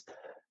chances.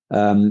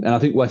 And I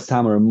think West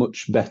Ham are a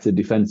much better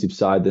defensive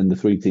side than the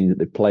 3 teams that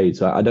they've played.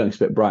 So I don't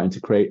expect Brighton to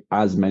create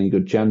as many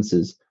good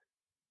chances.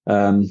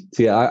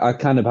 I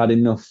kind of had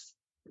enough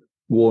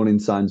warning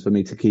signs for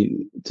me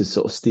to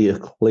sort of steer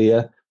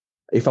clear.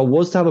 If I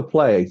was to have a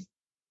play,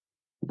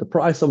 the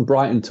price on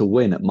Brighton to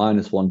win at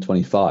minus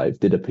 125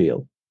 did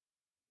appeal.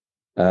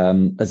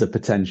 As a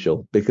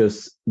potential,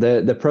 because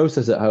the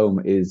process at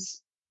home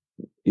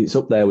it's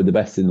up there with the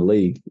best in the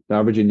league. They're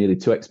averaging nearly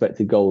 2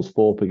 expected goals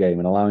for per game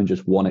and allowing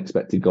just 1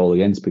 expected goal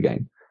against per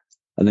game.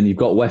 And then you've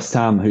got West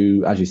Ham,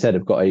 who, as you said,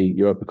 have got a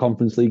Europa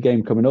Conference League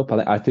game coming up.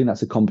 I think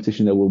that's a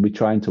competition they will be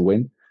trying to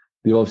win.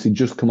 They've obviously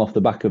just come off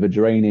the back of a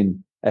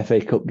draining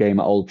FA Cup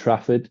game at Old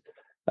Trafford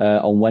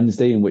on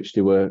Wednesday, in which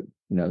they were,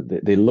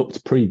 they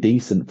looked pretty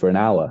decent for an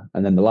hour,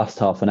 and then the last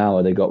half an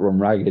hour they got run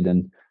ragged,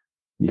 and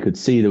you could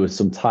see there was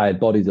some tired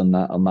bodies on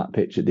that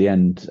pitch at the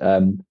end.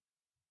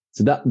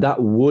 So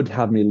that would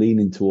have me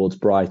leaning towards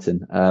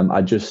Brighton.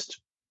 It's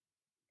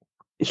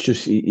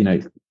just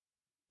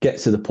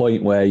gets to the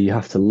point where you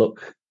have to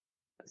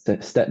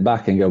step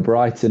back and go,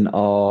 Brighton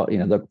are,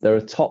 they're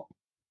a top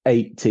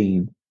 8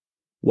 team.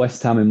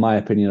 West Ham, in my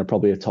opinion, are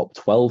probably a top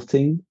 12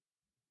 team.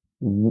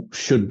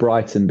 Should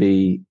Brighton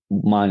be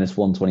minus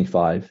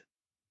 125?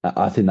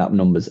 I think that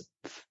number's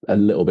a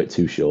little bit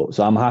too short.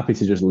 So I'm happy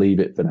to just leave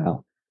it for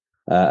now.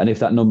 And if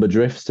that number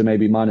drifts to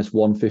maybe minus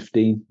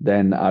 115,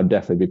 then I'd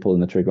definitely be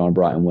pulling the trigger on a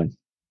Brighton win.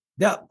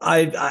 Yeah,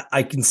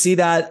 I can see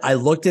that. I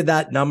looked at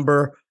that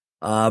number.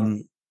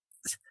 The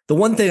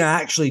one thing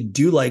I actually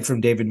do like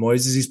from David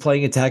Moyes is he's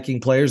playing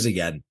attacking players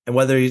again. And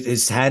whether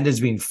his hand is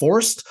being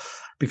forced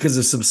because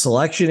of some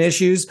selection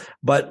issues,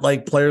 but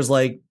like players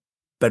like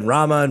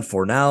Benrahma and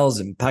Fornals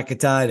and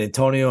Paquetá and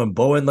Antonio and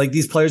Bowen, like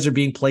these players are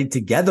being played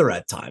together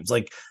at times.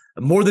 Like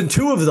more than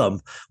 2 of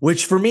them,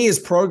 which for me is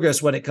progress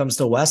when it comes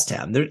to West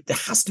Ham. There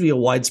has to be a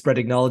widespread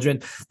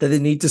acknowledgement that they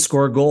need to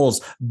score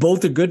goals.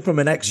 Both are good from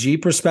an XG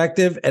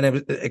perspective, and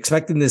I'm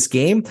expecting this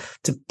game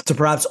to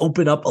perhaps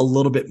open up a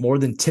little bit more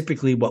than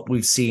typically what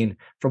we've seen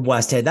from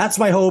West Ham. That's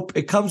my hope.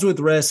 It comes with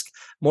risk.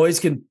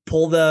 Moyes can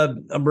pull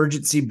the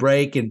emergency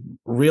brake and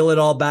reel it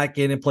all back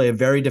in and play a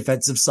very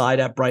defensive side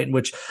at Brighton,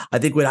 which I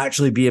think would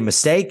actually be a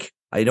mistake.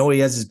 I know he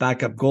has his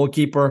backup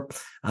goalkeeper.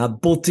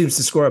 Both teams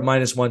to score at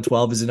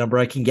 -112 is a number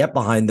I can get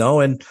behind, though,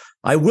 and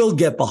I will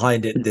get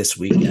behind it this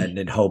weekend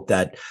and hope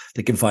that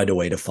they can find a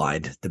way to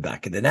find the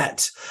back of the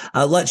net.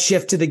 Let's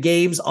shift to the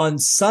games on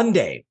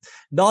Sunday.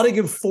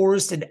 Nottingham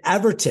Forest and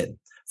Everton.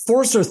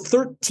 Forest are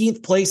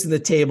 13th place in the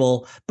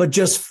table, but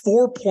just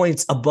 4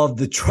 points above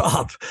the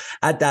drop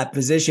at that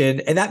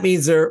position. And that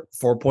means they're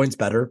 4 points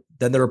better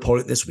than their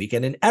opponent this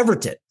weekend in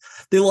Everton.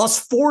 They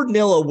lost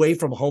 4-0 away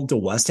from home to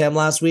West Ham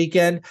last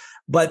weekend.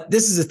 But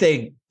this is the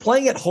thing.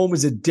 Playing at home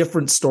is a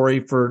different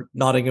story for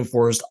Nottingham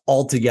Forest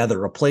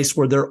altogether, a place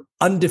where they're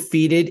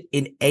undefeated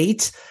in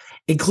 8,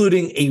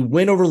 including a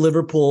win over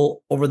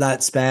Liverpool over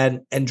that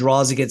span and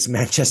draws against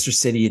Manchester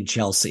City and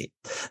Chelsea.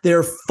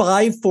 They're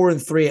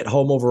 5-4-3 at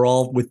home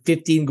overall, with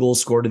 15 goals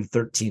scored and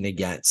 13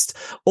 against.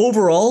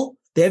 Overall,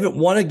 they haven't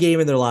won a game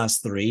in their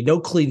last 3, no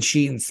clean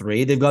sheet in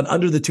 3. They've gone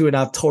under the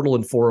 2.5 total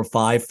in 4 of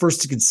 5,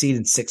 first to concede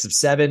in 6 of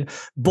 7.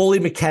 Bully,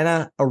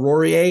 McKenna,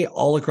 Aurier,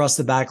 all across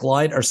the back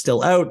line are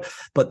still out,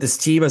 but this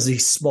team has a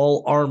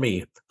small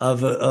army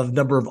of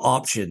number of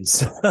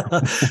options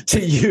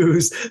to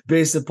use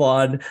based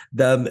upon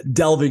them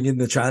delving in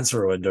the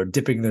transfer window,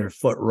 dipping their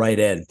foot right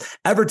in.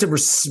 Everton were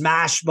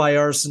smashed by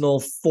Arsenal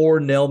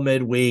 4-0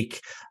 midweek.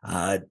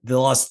 They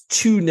lost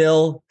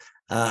 2-0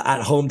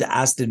 at home to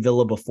Aston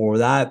Villa before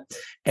that,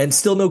 and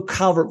still no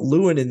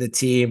Calvert-Lewin in the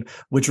team,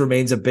 which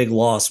remains a big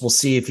loss. We'll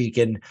see if he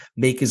can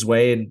make his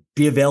way and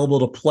be available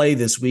to play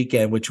this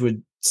weekend, which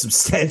would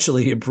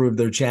substantially improve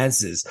their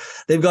chances.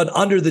 They've gone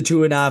under the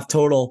 2.5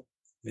 total,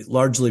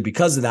 largely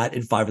because of that,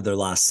 in 5 of their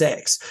last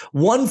 6.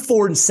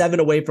 1-4-7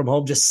 away from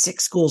home, just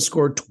 6 goals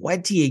scored,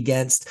 20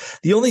 against.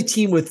 The only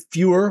team with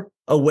fewer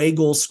away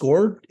goals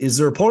scored is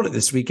their opponent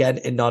this weekend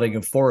in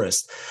Nottingham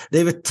Forest. They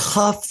have a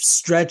tough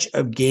stretch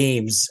of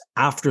games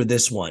after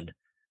this one.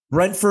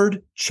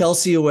 Brentford,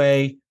 Chelsea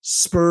away,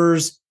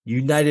 Spurs,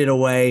 United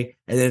away,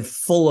 and then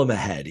Fulham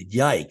ahead.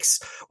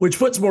 Yikes. Which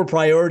puts more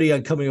priority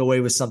on coming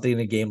away with something in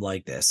a game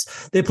like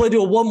this. They played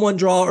to a 1-1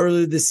 draw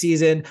earlier this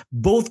season.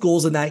 Both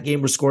goals in that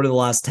game were scored in the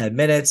last 10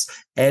 minutes.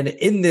 And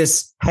in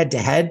this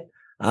head-to-head,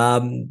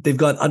 they've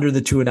gone under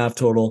the 2.5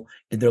 total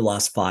in their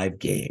last 5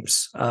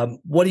 games.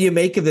 What do you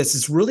make of this?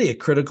 It's really a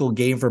critical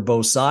game for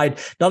both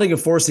sides. Nottingham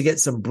Forest to get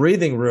some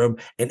breathing room,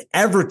 and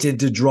Everton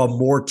to draw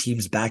more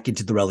teams back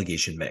into the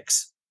relegation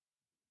mix.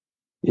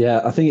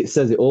 Yeah, I think it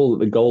says it all that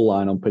the goal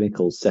line on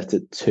Pinnacle's set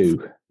at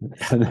 2,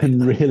 and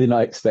then really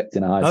not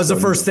expecting a high. That was the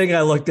first thing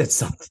I looked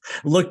at.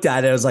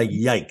 I was like,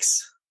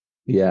 yikes.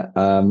 Yeah,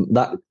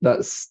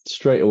 that's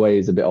straight away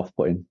is a bit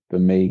off-putting for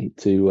me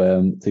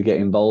to get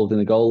involved in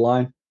the goal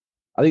line.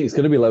 I think it's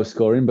going to be low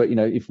scoring, but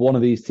if one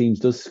of these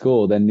teams does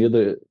score, then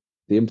the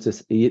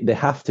impetus, they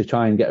have to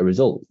try and get a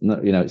result.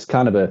 It's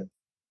kind of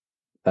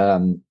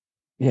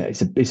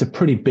it's a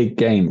pretty big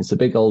game. It's a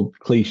big old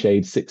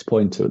cliched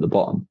 6-pointer at the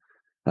bottom.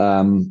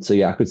 So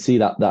yeah, I could see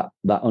that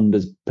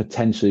under's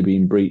potentially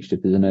being breached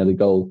if there's an early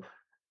goal.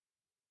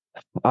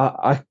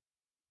 I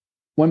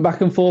went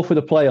back and forth with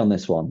a play on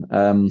this one.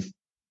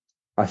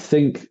 I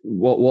think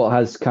what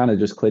has kind of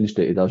just clinched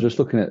it is I was just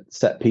looking at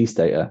set piece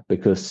data,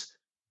 because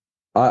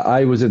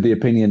I was of the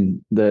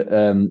opinion that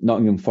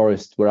Nottingham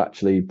Forest were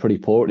actually pretty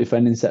poor at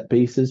defending set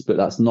pieces, but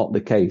that's not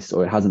the case,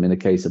 or it hasn't been the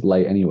case of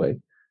late anyway.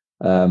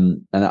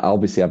 And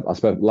obviously, I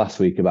spoke last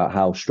week about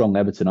how strong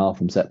Everton are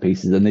from set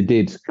pieces, and they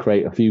did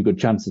create a few good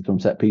chances from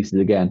set pieces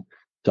again.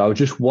 So I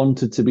just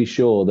wanted to be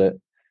sure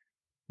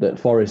that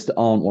Forest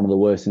aren't one of the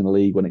worst in the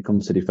league when it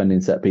comes to defending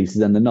set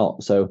pieces, and they're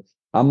not. So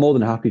I'm more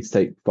than happy to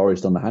take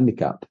Forest on the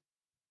handicap.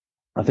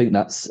 I think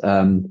that's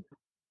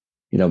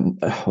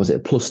was it a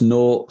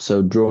 +0?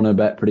 So draw no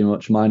bet pretty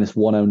much,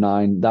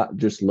 -109. That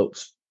just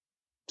looks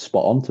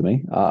spot on to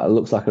me. It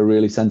looks like a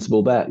really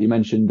sensible bet. You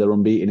mentioned they're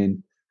unbeaten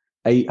in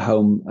 8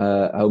 home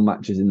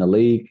matches in the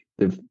league.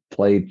 They've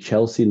played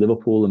Chelsea,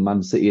 Liverpool, and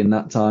Man City in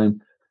that time.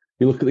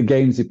 You look at the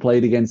games they've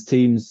played against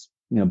teams,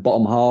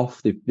 bottom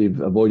half. They've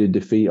avoided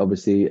defeat,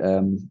 obviously,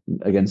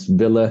 against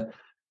Villa.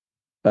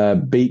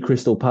 Beat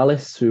Crystal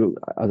Palace, who,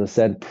 as I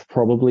said,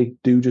 probably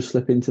do just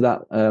slip into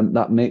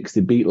that mix. They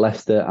beat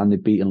Leicester and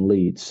they've beaten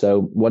Leeds.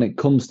 So when it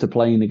comes to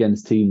playing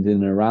against teams in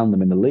and around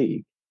them in the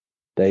league,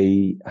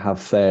 they have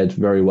fared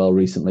very well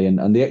recently.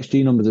 And the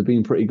XG numbers have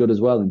been pretty good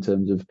as well in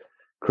terms of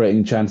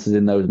creating chances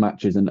in those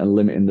matches and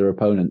limiting their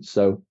opponents.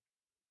 So,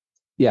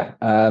 yeah,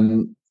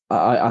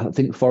 I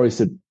think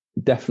Forest are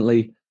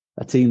definitely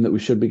a team that we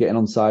should be getting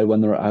on side when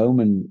they're at home,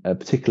 and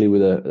particularly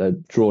with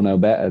a draw no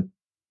bet, a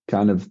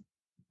kind of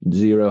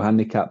 0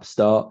 handicap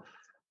start.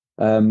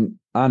 And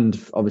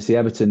obviously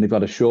Everton, they've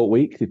got a short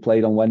week. They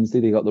played on Wednesday.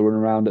 They got the run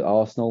around at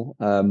Arsenal.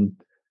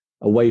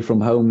 Away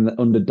from home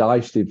under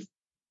Dyche, they've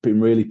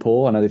been really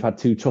poor. I know they've had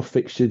 2 tough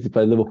fixtures. They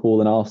played Liverpool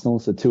and Arsenal,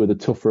 so 2 of the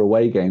tougher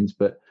away games,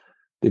 but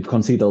they've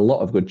conceded a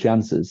lot of good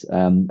chances.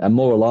 And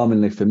more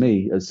alarmingly for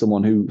me, as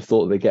someone who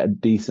thought they'd get a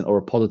decent or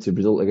a positive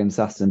result against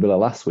Aston Villa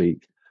last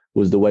week,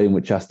 was the way in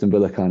which Aston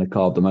Villa kind of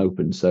carved them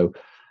open. So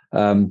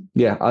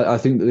I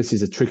think that this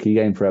is a tricky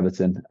game for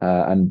Everton,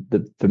 and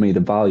for me the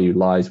value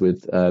lies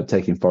with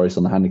taking Forest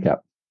on the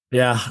handicap.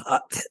 Yeah.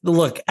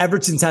 Look,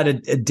 Everton's had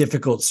a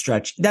difficult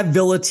stretch. That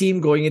Villa team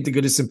going into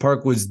Goodison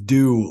Park was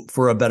due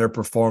for a better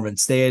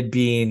performance. They had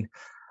been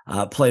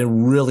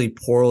playing really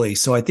poorly.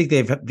 So I think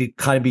they've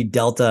kind of been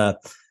dealt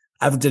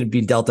Everton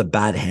being dealt a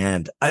bad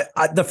hand.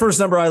 The first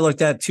number I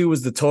looked at, 2,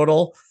 was the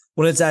total.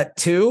 When it's at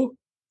 2,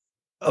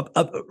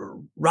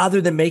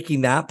 rather than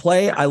making that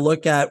play, I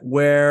look at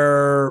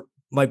where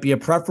might be a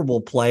preferable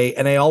play.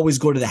 And I always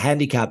go to the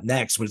handicap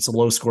next when it's a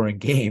low scoring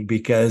game,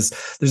 because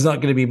there's not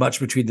going to be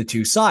much between the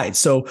two sides.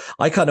 So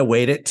I kind of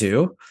weighed it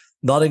too.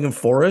 Nottingham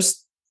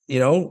Forest,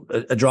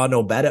 a draw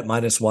no bet at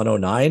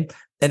 -109.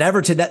 And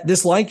Everton,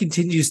 this line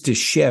continues to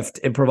shift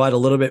and provide a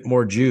little bit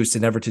more juice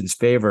in Everton's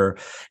favor.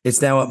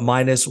 It's now at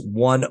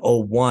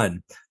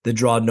 -101, the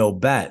draw no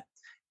bet.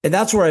 And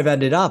that's where I've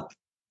ended up.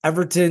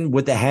 Everton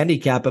with the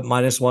handicap at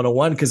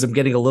 -101, because I'm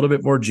getting a little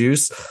bit more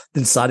juice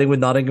than siding with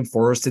Nottingham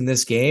Forest in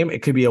this game.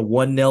 It could be a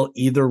 1-0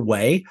 either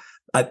way.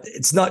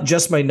 It's not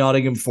just my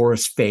Nottingham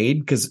Forest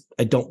fade, because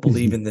I don't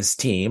believe in this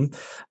team,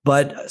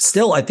 but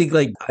still, I think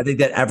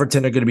that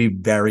Everton are going to be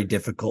very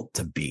difficult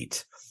to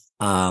beat.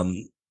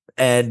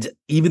 And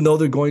even though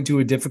they're going to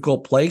a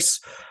difficult place,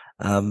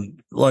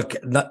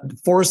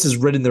 Forest has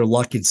ridden their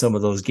luck in some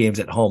of those games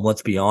at home.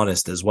 Let's be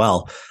honest as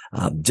well.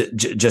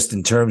 Just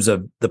in terms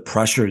of the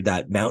pressure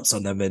that mounts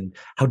on them and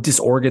how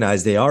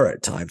disorganized they are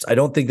at times. I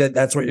don't think that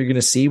that's what you're going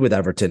to see with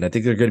Everton. I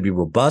think they're going to be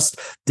robust,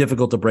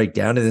 difficult to break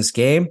down in this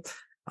game.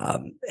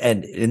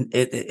 And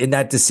in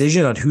that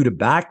decision on who to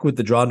back with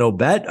the draw no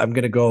bet, I'm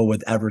going to go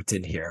with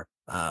Everton here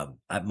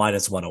at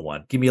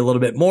 -101. Give me a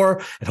little bit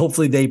more, and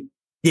hopefully they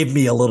give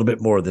me a little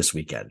bit more this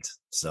weekend.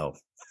 So.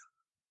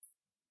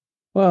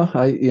 Well,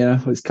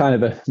 it's kind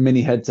of a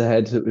mini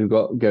head-to-head that we've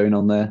got going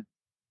on there.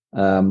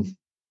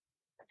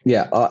 It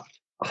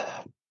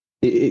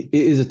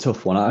is a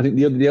tough one. I think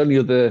the only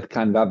other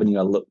kind of avenue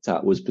I looked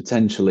at was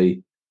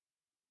potentially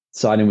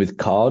signing with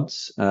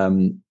cards,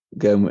 going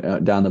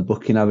down the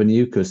booking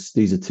avenue, because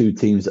these are two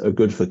teams that are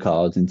good for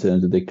cards in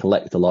terms of they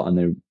collect a lot and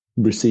they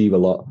receive a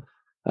lot,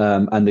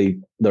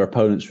 and their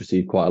opponents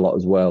receive quite a lot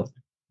as well.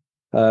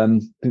 I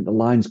think the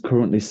line's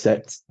currently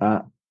set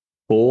at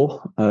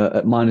 4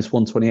 at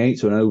 -128,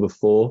 so an over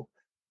 4.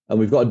 And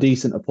we've got a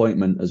decent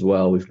appointment as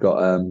well. We've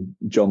got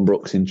John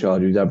Brooks in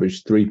charge, who's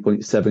averaged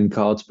 3.7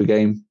 cards per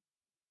game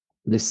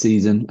this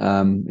season.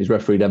 He's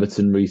refereed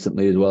Everton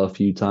recently as well a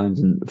few times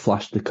and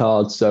flashed the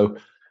cards. So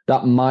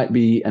that might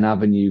be an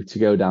avenue to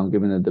go down,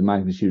 given the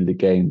magnitude of the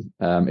game.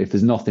 If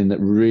there's nothing that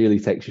really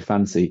takes your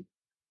fancy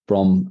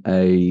from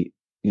a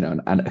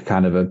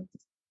kind of a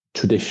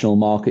traditional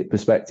market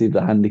perspective,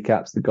 the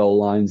handicaps, the goal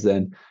lines,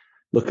 then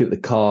look at the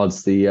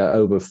cards, the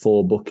over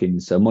 4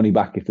 bookings. So money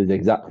back if there's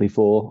exactly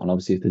 4. And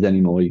obviously if there's any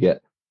more, you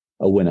get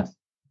a winner.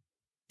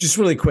 Just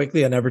really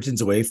quickly on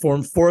Everton's away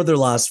form, 4 of their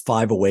last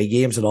 5 away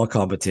games in all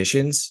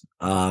competitions,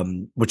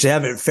 which they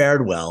haven't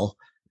fared well,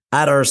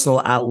 at Arsenal,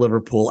 at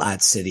Liverpool,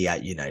 at City,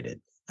 at United.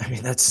 I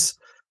mean, that's,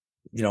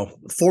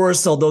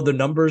 Forest, although the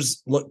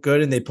numbers look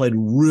good and they played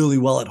really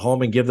well at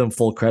home and give them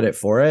full credit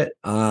for it,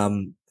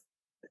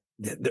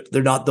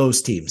 they're not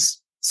those teams.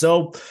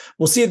 So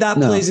we'll see if that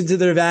plays into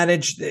their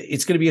advantage.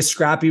 It's going to be a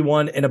scrappy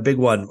one and a big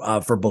one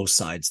for both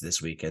sides this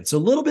weekend. So a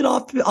little bit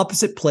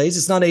opposite plays.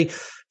 It's not a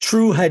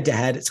true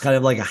head-to-head. It's kind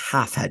of like a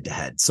half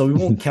head-to-head. So we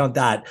won't count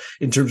that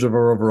in terms of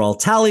our overall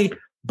tally,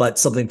 but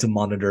something to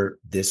monitor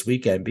this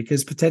weekend,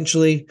 because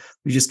potentially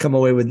we just come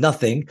away with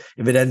nothing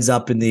if it ends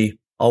up in the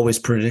always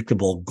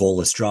predictable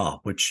goalless draw,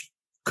 which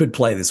could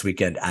play this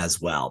weekend as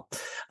well.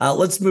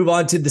 Let's move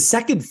on to the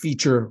second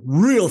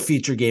real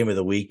feature game of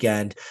the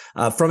weekend.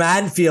 From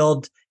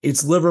Anfield,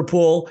 it's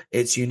Liverpool,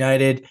 it's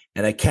United,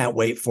 and I can't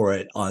wait for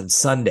it on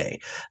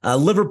Sunday.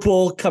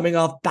 Liverpool coming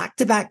off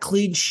back-to-back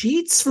clean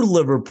sheets for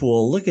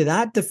Liverpool. Look at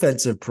that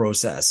defensive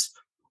process.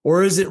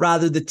 Or is it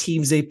rather the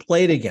teams they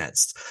played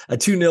against? A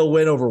 2-0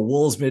 win over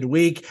Wolves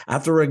midweek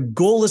after a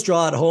goalless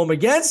draw at home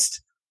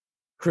against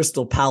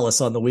Crystal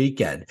Palace on the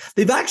weekend.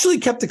 They've actually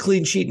kept a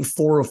clean sheet in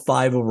 4 of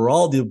 5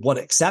 overall. The one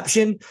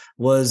exception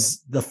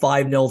was the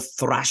 5-0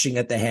 thrashing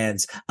at the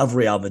hands of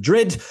Real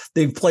Madrid.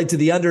 They've played to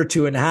the under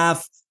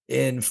 2.5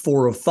 in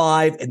 4 of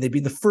 5, and they've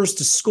been the first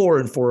to score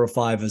in 4 of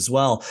 5 as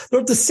well. They're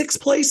up to 6th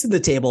place in the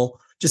table,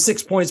 just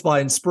 6 points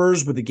behind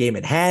Spurs with the game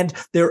in hand.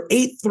 They're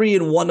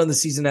 8-3-1 on the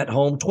season at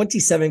home,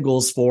 27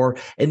 goals for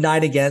and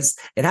 9 against,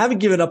 and haven't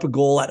given up a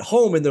goal at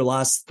home in their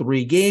last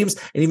 3 games.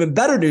 And even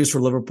better news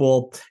for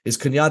Liverpool is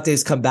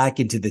Konaté's come back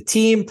into the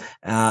team,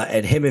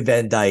 and him and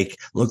Van Dijk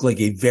look like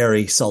a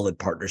very solid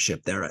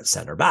partnership there at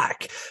center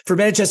back. For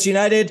Manchester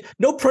United,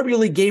 no Premier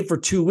League game for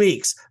 2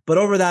 weeks, but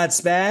over that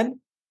span,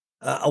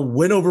 a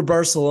win over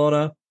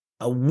Barcelona,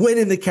 a win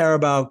in the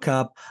Carabao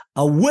Cup,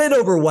 a win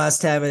over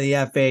West Ham in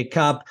the FA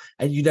Cup,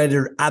 and United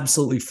are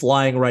absolutely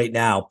flying right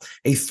now.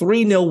 A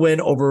 3-0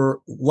 win over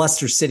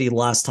Leicester City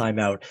last time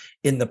out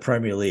in the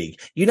Premier League.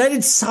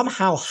 United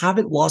somehow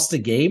haven't lost a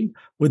game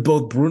with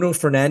both Bruno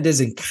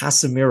Fernandes and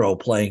Casemiro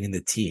playing in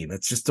the team.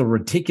 It's just a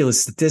ridiculous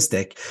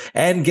statistic.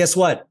 And guess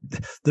what?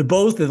 They're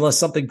both, unless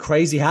something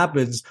crazy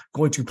happens,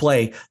 going to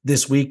play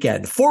this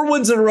weekend. 4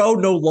 wins in a row,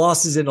 no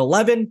losses in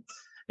 11.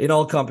 in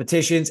all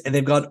competitions, and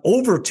they've gone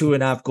over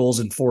 2.5 goals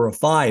in 4 of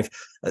 5.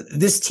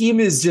 This team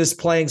is just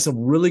playing some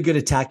really good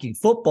attacking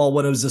football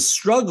when it was a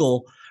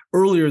struggle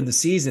earlier in the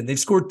season. They've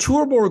scored 2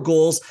 or more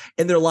goals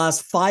in their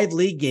last 5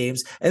 league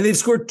games, and they've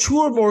scored 2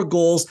 or more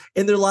goals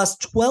in their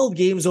last 12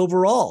 games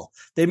overall.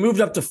 They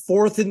moved up to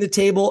 4th in the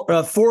table,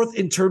 4th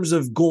in terms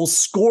of goals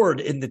scored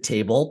in the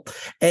table,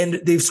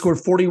 and they've scored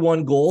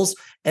 41 goals,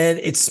 and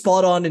it's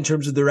spot on in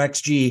terms of their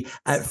XG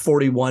at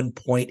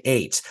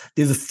 41.8.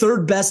 They're the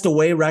 3rd best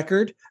away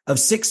record of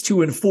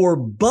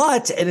 6-2-4,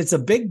 but, and it's a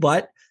big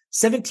but,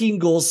 17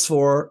 goals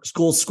scored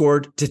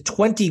to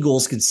 20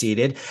 goals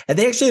conceded, and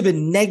they actually have a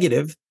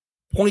negative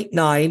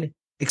 0.9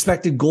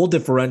 expected goal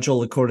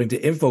differential according to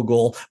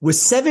Infogol, with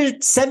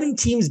seven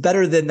teams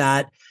better than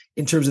that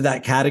in terms of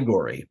that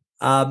category.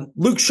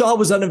 Luke Shaw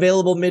was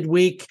unavailable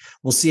midweek.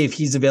 We'll see if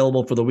he's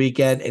available for the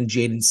weekend. And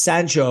Jadon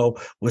Sancho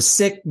was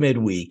sick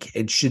midweek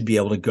and should be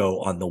able to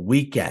go on the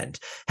weekend.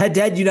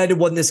 Head-to-head, United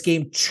won this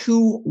game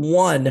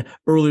 2-1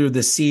 earlier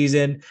this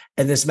season,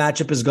 and this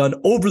matchup has gone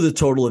over the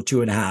total of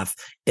 2.5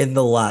 in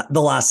the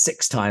last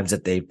 6 times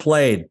that they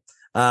played.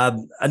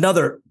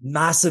 Another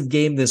massive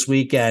game this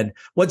weekend.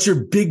 What's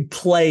your big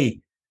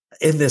play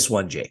in this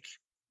one, Jake?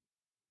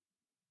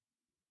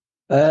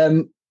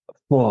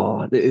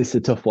 It's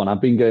a tough one.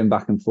 I've been going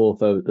back and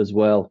forth as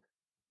well.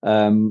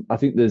 I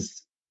think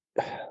there's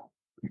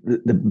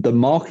the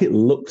market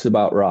looks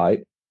about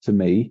right to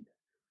me.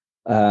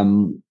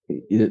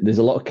 There's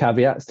a lot of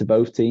caveats to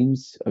both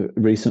teams.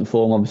 Recent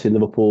form, obviously,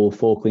 Liverpool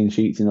 4 clean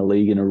sheets in the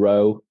league in a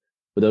row,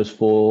 but those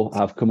 4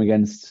 have come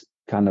against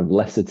kind of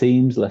lesser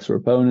teams, lesser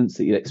opponents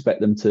that you'd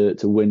expect them to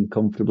win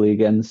comfortably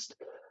against.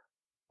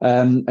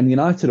 And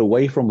United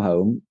away from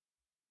home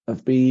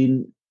have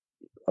been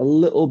a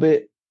little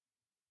bit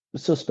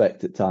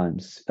suspect at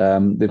times.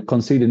 They've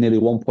conceded nearly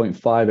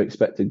 1.5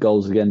 expected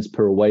goals against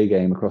per away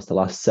game across the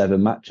last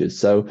 7 matches.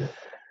 So,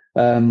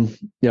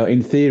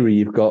 in theory,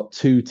 you've got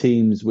 2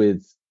 teams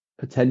with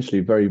potentially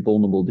very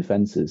vulnerable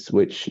defenses,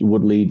 which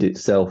would lead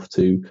itself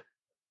to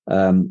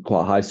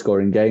quite a high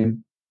scoring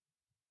game.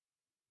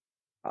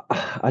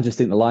 I just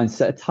think the line's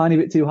set a tiny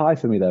bit too high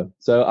for me, though.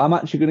 So I'm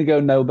actually going to go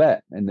no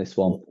bet in this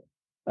one.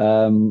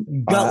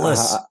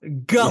 Gutless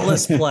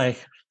play.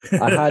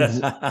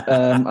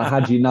 I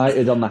had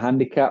United on the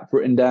handicap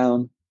written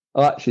down.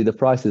 Oh, actually, the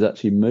price has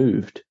actually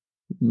moved.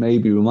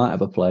 Maybe we might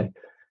have a play.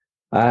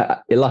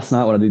 Last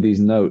night when I did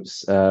these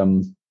notes,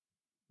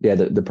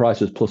 the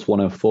price was plus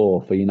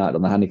 104 for United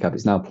on the handicap.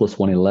 It's now plus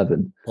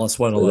 111. Plus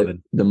 111.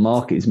 So the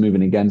market is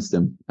moving against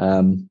them.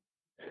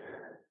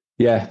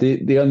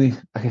 The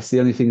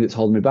only thing that's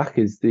holding me back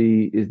is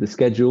the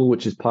schedule,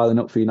 which is piling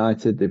up for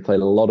United. They've played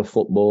a lot of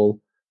football.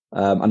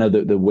 I know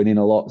that they're winning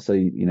a lot, so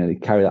they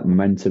carry that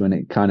momentum, and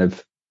it kind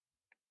of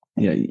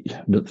you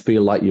don't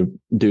feel like you're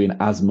doing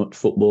as much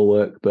football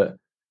work. But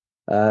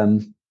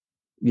the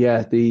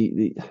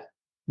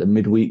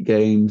midweek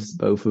games,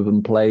 both of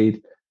them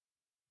played.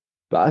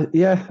 But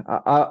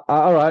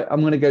all right,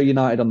 I'm going to go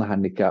United on the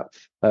handicap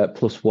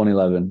plus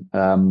 111.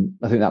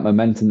 I think that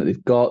momentum that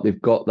they've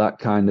got that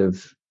kind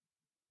of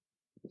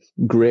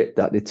grit,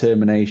 that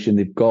determination.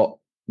 They've got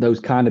those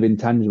kind of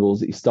intangibles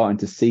that you're starting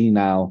to see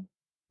now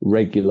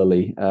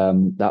regularly.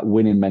 That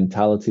winning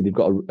mentality. They've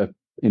got,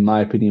 in my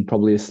opinion,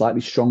 probably a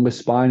slightly stronger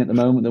spine at the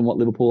moment than what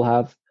Liverpool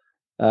have,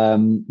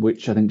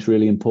 which I think is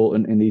really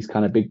important in these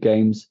kind of big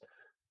games.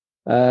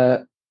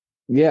 I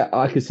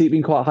could see it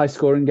being quite a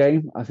high-scoring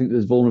game. I think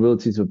there's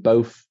vulnerabilities of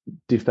both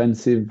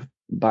defensive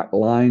back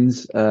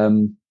lines.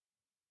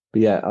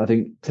 I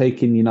think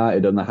taking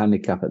United on the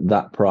handicap at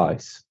that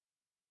price,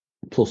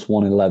 plus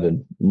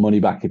 111, money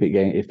back if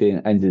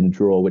it ends in a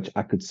draw, which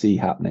I could see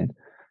happening,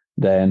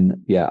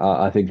 then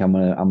I think I'm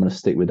gonna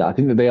stick with that. I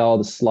think that they are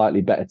the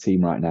slightly better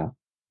team right now,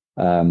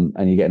 and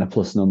you're getting a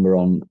plus number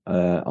on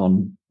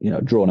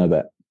draw no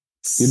bet.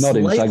 You're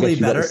nodding, so I guess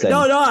you better.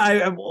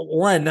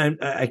 No,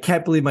 I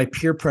can't believe my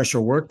peer pressure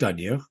worked on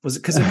you. Was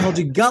it because I called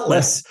you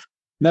gutless?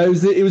 No,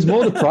 it was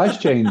more the price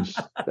change.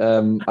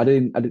 I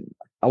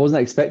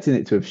wasn't expecting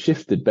it to have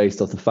shifted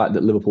based off the fact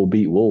that Liverpool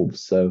beat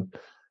Wolves. So,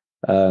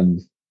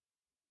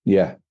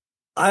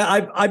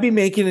 I've been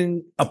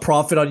making a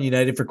profit on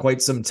United for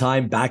quite some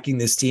time, backing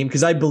this team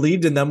because I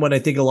believed in them when I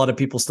think a lot of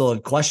people still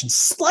had questions.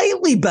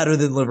 Slightly better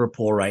than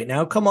Liverpool right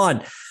now. Come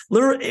on.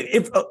 Look,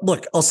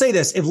 I'll say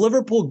this. If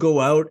Liverpool go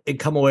out and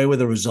come away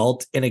with a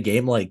result in a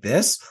game like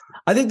this,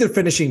 I think they're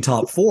finishing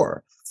top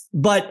 4.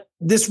 But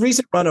this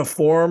recent run of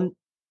form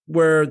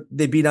where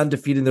they've been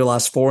undefeated in their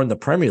last 4 in the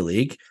Premier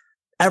League,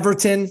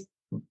 Everton,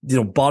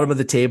 bottom of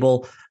the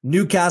table.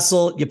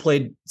 Newcastle, you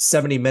played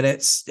 70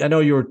 minutes. I know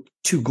you were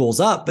 2 goals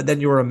up, but then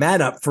you were a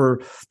man up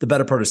for the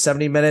better part of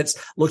 70 minutes.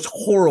 Looked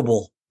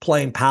horrible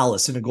playing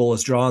Palace in a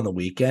goalless draw on the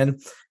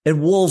weekend.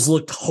 And Wolves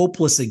looked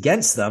hopeless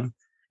against them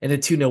in a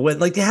 2-0 win.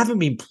 Like, they haven't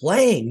been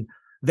playing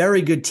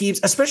very good teams,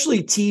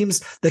 especially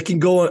teams that can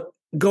go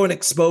and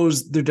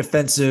expose their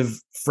defensive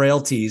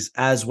frailties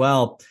as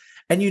well.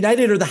 And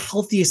United are the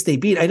healthiest they've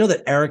been. I know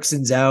that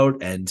Eriksen's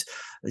out and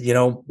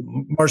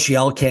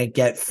Martial can't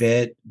get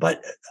fit.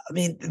 But I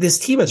mean, this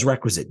team has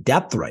requisite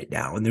depth right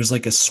now, and there's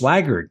like a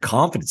swagger and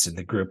confidence in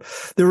the group.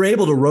 They're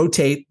able to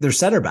rotate their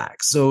center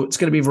backs. So it's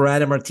going to be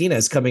Varane and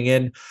Martinez coming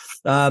in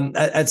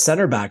at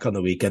center back on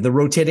the weekend. They're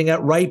rotating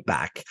at right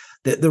back.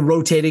 They're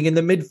rotating in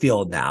the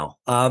midfield now.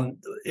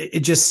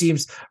 It just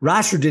seems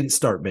Rashford didn't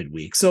start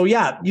midweek. So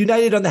yeah,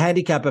 United on the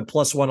handicap at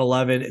plus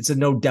 111. It's a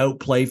no doubt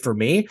play for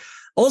me.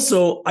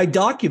 Also, I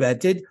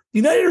documented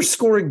United are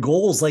scoring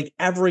goals like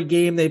every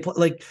game they play.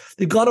 Like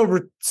they've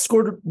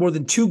scored more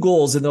than 2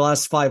 goals in their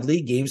last 5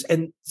 league games,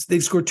 and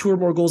they've scored 2 or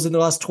more goals in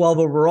their last 12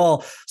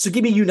 overall. So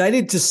give me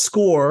United to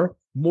score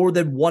more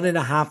than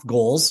 1.5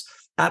 goals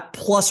at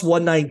plus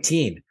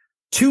 119.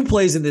 2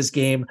 plays in this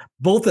game,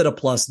 both at a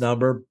plus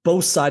number,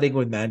 both siding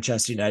with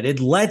Manchester United.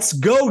 Let's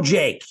go,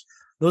 Jake.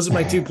 Those are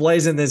my 2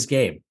 plays in this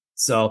game.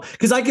 So,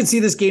 because I can see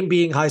this game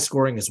being high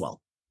scoring as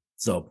well.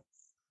 So,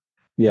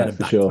 yeah,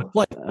 for sure.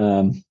 Well,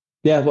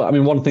 I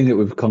mean, one thing that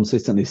we've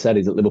consistently said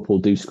is that Liverpool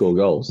do score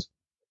goals.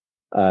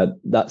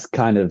 That's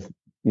kind of,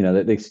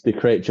 they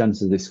create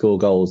chances, they score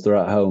goals. They're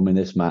at home in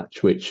this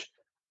match, which,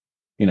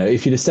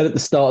 if you'd have said at the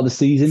start of the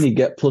season, you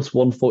get plus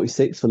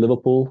 146 for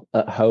Liverpool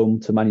at home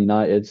to Man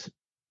United,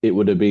 it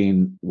would have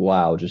been,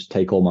 wow, just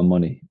take all my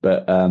money.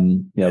 But,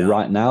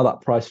 right now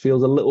that price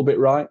feels a little bit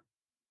right.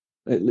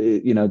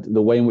 The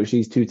way in which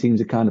these 2 teams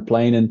are kind of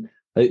playing. And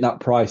I think that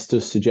price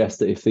does suggest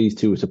that if these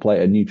 2 were to play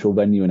at a neutral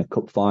venue in a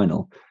cup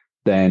final,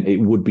 then it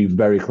would be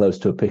very close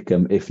to a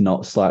pick'em, if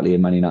not slightly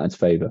in Man United's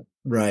favour.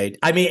 Right.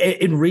 I mean,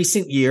 in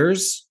recent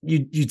years,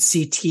 you'd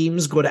see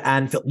teams go to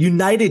Anfield.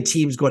 United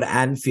teams go to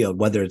Anfield,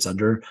 whether it's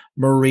under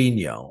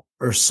Mourinho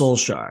or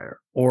Solskjaer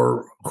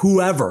or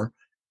whoever,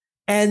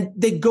 and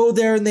they go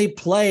there and they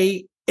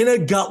play in a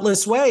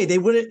gutless way. They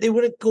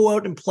wouldn't go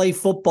out and play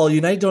football.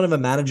 United don't have a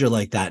manager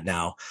like that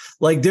now.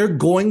 Like, they're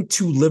going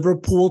to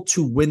Liverpool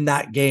to win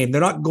that game.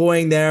 They're not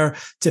going there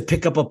to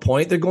pick up a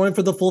point. They're going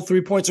for the full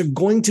 3 points. They're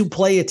going to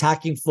play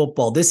attacking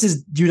football. This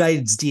is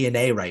United's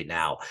DNA right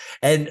now.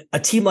 And a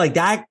team like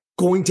that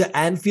going to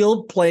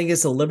Anfield playing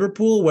against a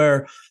Liverpool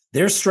where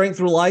their strength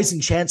relies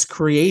in chance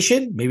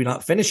creation, maybe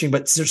not finishing,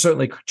 but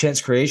certainly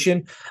chance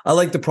creation. I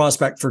like the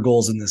prospect for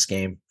goals in this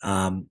game. But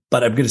I'm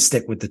going to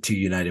stick with the 2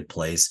 United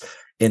plays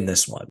in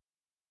this one.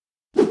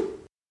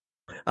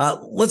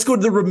 Let's go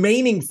to the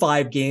remaining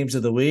 5 games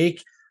of the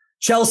week.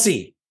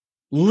 Chelsea,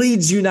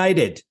 Leeds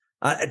United.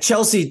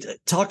 Chelsea,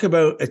 talk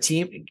about a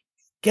team.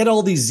 Get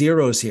all these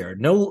zeros here.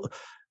 No,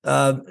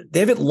 they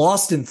haven't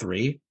lost in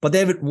 3, but they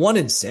haven't won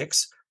in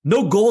 6.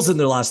 No goals in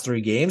their last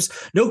 3 games.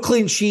 No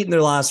clean sheet in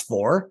their last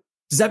 4.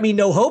 Does that mean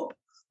no hope?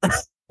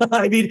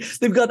 I mean,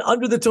 they've gone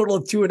under the total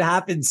of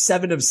 2.5 in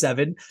 7 of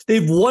 7.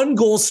 They've 1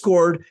 goal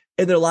scored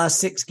in their last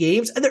 6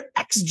 games, and their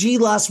XG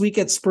last week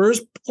at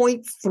Spurs,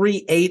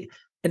 0.38.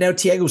 And now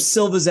Thiago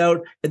Silva's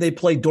out, and they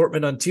play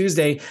Dortmund on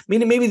Tuesday.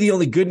 Meaning maybe the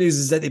only good news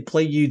is that they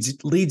play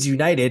Leeds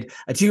United,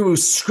 a team who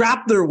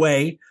scrapped their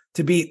way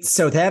to beat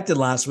Southampton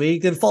last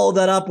week, then followed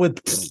that up with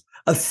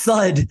a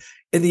thud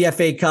in the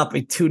FA Cup,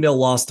 a 2-0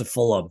 loss to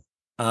Fulham.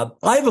 I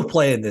have a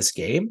play in this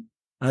game.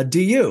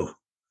 Do you?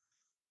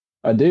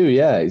 I do,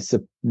 yeah. It's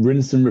a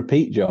rinse and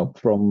repeat job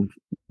from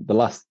the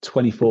last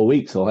 24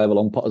 weeks or however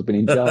long Potter's been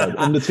in charge.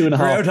 Under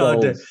 2.5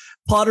 goals. Day.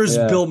 Potter's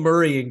Bill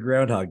Murray in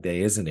Groundhog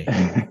Day, isn't he?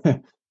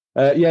 The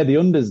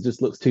unders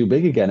just looks too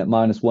big again at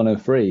minus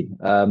 103.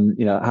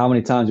 How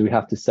many times do we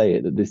have to say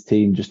it that this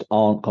team just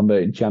aren't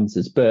converting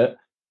chances? But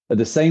at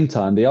the same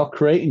time, they are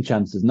creating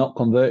chances, not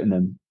converting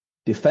them.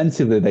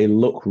 Defensively, they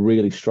look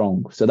really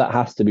strong. So that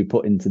has to be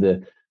put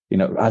into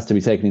has to be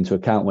taken into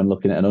account when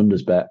looking at an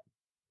unders bet.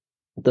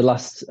 The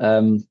last,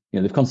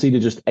 they've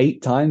conceded just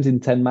 8 times in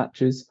 10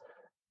 matches,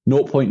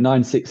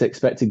 0.96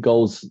 expected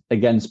goals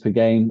against per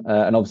game.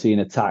 And obviously in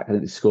attack, I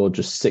think they scored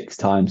just 6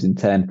 times in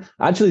 10.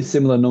 Actually,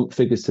 similar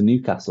figures to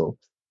Newcastle,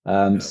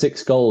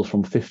 6 goals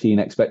from 15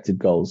 expected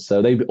goals.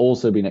 So they've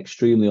also been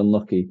extremely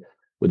unlucky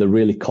with a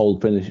really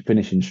cold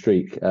finishing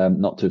streak,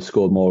 not to have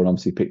scored more and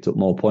obviously picked up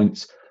more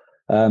points.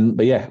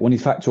 But yeah, when you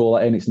factor all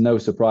that in, it's no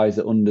surprise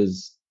that under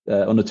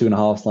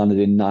 2.5 landed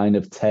in 9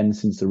 of 10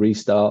 since the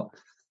restart.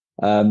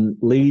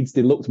 Leeds,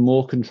 they looked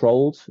more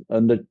controlled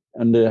under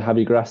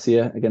Javi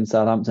Gracia against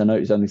Southampton. I know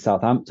it's only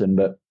Southampton,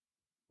 but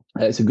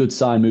it's a good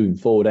sign moving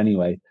forward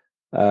anyway.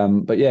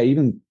 But yeah,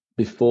 even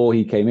before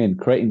he came in,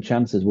 creating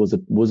chances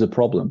was a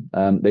problem.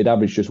 They'd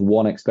averaged just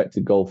 1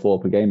 expected goal for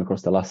per game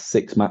across the last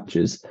 6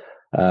 matches.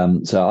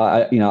 So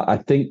I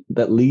think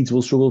that Leeds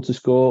will struggle to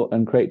score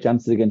and create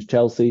chances against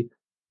Chelsea.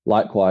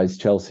 Likewise,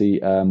 Chelsea,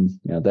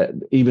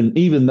 that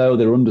even though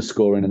they're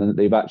underscoring and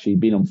they've actually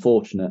been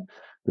unfortunate,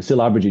 they're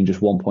still averaging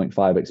just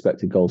 1.5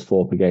 expected goals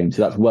for per game.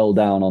 So that's well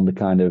down on the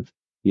kind of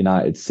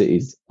United,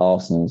 Cities,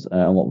 Arsenals,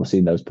 and what we're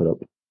seeing those put up.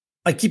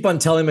 I keep on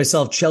telling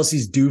myself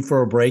Chelsea's due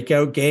for a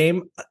breakout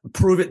game.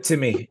 Prove it to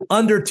me.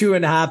 Under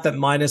 2.5 at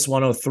minus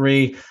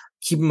 103.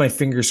 Keeping my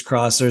fingers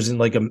crossed. There's in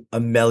like a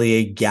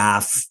Melier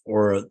gaff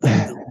or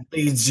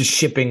Leeds just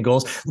shipping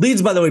goals.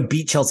 Leeds, by the way,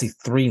 beat Chelsea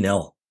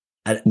 3-0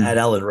 at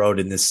Ellen Road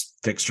in this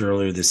fixture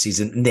earlier this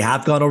season. And they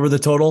have gone over the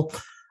total.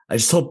 I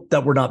just hope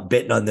that we're not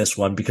bitten on this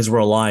one because we're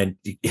aligned.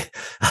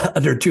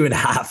 Under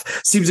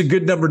 2.5 seems a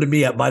good number to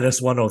me at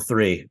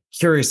 -103.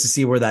 Curious to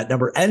see where that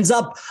number ends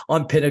up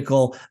on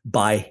Pinnacle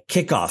by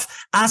kickoff.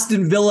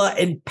 Aston Villa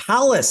and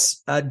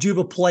Palace. Do you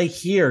have a play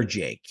here,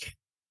 Jake?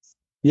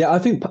 Yeah, I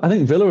think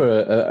Villa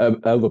are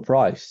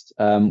overpriced.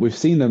 We've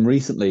seen them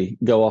recently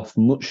go off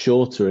much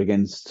shorter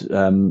against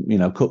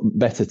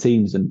better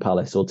teams than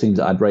Palace, or teams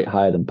that I'd rate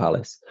higher than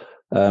Palace.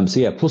 So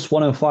yeah,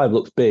 +105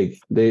 looks big.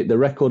 The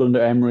record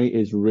under Emery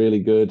is really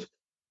good.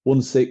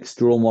 1-6,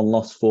 drawn 1,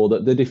 lost 4.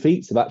 The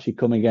defeats have actually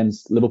come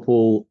against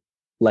Liverpool,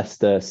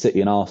 Leicester,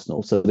 City, and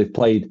Arsenal. So they've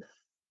played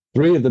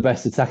 3 of the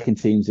best attacking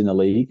teams in the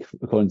league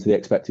according to the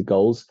expected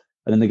goals.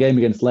 And then the game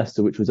against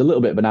Leicester, which was a little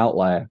bit of an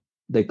outlier,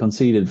 they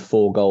conceded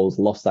 4 goals,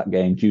 lost that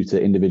game due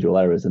to individual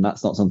errors, and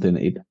that's not something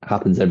that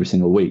happens every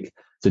single week.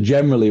 So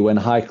generally, when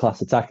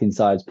high-class attacking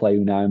sides play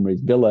Unai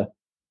Emery's Villa,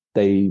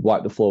 they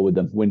wipe the floor with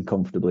them, win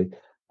comfortably.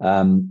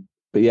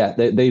 But yeah,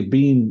 they've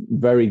been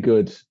very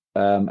good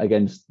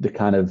against the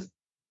kind of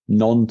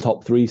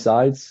non-top 3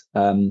 sides.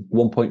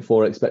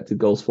 1.4 expected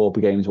goals for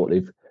per game is what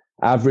they've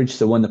averaged.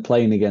 So when they're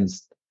playing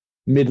against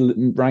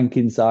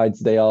middle-ranking sides,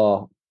 they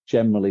are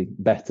generally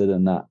better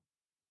than that.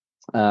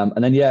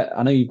 And then, yeah,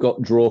 I know you've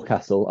got Draw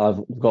Castle.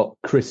 I've got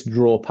Chris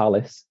Draw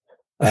Palace,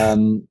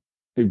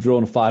 who've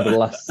drawn 5 of the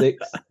last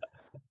 6.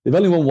 They've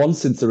only won once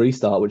since the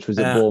restart, which was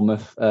at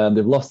Bournemouth.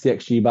 They've lost the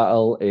XG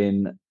battle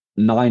in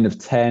 9 of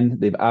 10.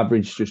 They've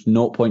averaged just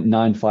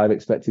 0.95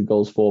 expected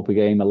goals for per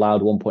game,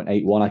 allowed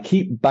 1.81. I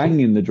keep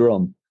banging the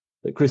drum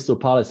that Crystal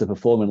Palace are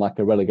performing like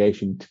a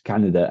relegation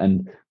candidate.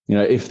 And,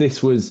 if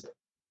this was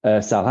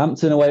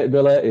Southampton away at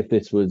Villa, if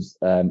this was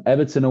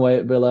Everton away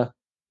at Villa,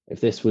 if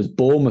this was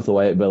Bournemouth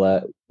away at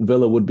Villa,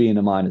 Villa would be in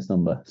a minus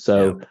number.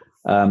 So,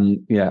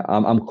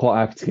 I'm quite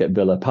happy to get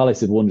Villa.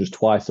 Palace have won just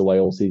twice away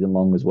all season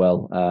long as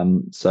well.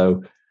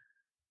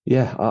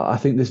 I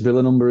think this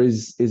Villa number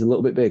is a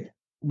little bit big.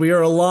 We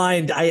are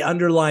aligned. I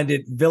underlined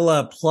it.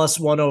 Villa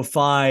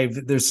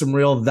 +105. There's some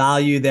real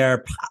value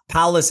there.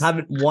 Palace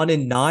haven't won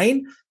in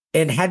 9,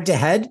 and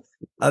head-to-head,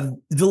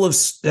 Villa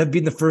have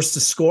been the first to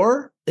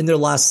score in their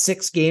last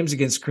 6 games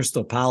against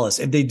Crystal Palace.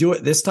 If they do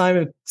it this time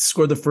and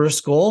score the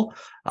first goal,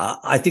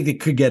 I think it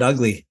could get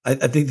ugly. I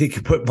think they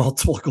could put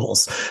multiple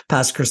goals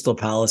past Crystal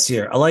Palace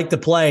here. I like the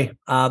play.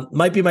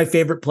 Might be my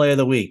favorite play of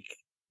the week.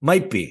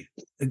 Might be.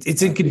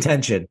 It's in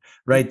contention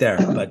right there,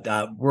 but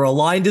we're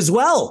aligned as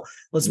well.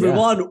 Let's move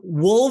on.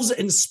 Wolves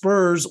and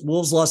Spurs.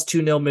 Wolves lost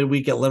 2-0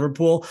 midweek at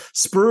Liverpool.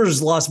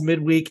 Spurs lost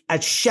midweek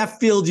at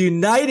Sheffield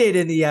United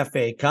in the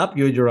FA Cup.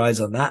 You had your eyes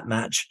on that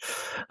match.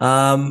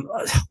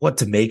 What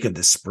to make of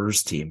the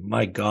Spurs team?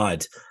 My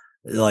God.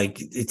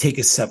 Like, they take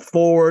a step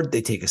forward,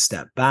 they take a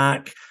step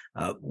back.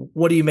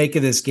 What do you make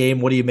of this game?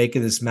 What do you make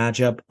of this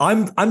matchup?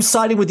 I'm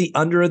siding with the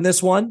under in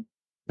this one.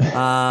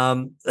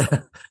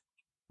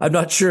 I'm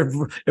not sure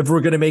if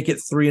we're going to make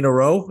it 3 in a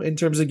row in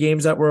terms of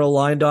games that we're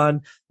aligned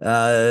on.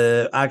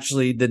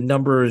 Actually, the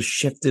number has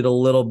shifted a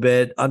little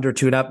bit, under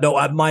 2.5. No,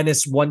 I'm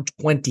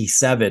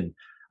 -127.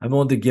 I'm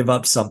willing to give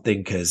up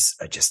something because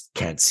I just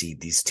can't see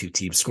these 2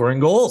 teams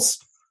scoring goals.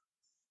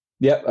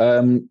 Yep.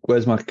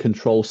 Where's my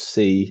Control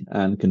C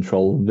and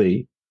Control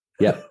V?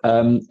 Yep.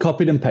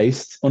 Copied and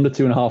paste, under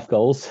 2.5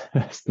 goals.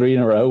 3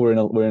 in a row. We're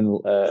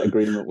in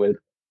agreement with.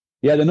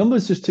 Yeah, the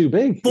number's just too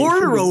big. 4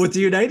 in a row with the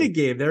United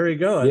game. There we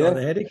go. Yeah,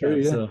 the handicap. True,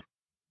 yeah. So.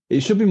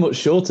 It should be much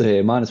shorter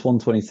here,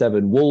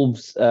 -127.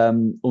 Wolves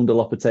under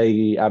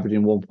Lopetegui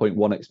averaging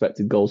 1.1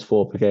 expected goals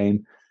for per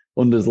game.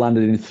 Unders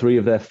landed in 3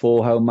 of their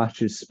 4 home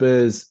matches.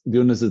 Spurs, the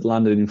unders has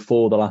landed in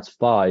 4 of the last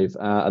 5,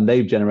 and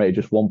they've generated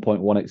just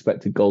 1.1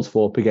 expected goals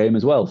for per game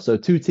as well. So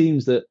 2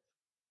 teams that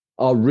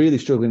are really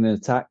struggling in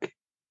attack,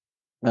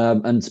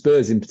 and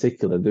Spurs in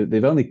particular,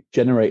 they've only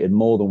generated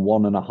more than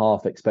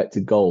 1.5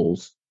 expected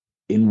goals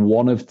in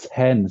 1 of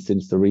 10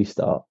 since the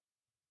restart,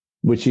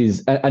 which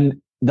is,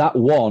 and that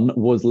one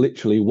was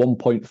literally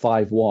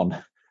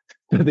 1.51.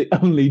 They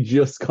only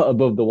just got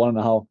above the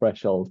 1.5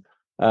 threshold.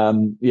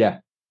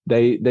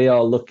 They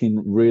are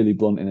looking really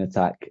blunt in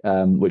attack,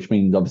 which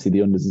means obviously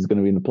the unders is going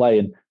to be in the play.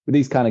 And with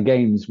these kind of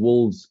games,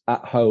 Wolves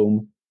at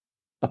home,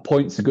 a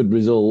point's a good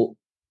result,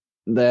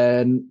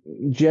 then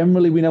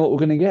generally we know what we're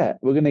going to get.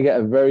 We're going to get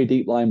a very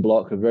deep line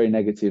block, a very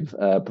negative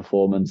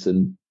performance,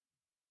 and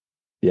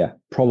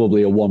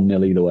probably a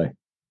 1-0 either way.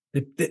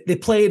 They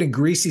play in a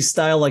greasy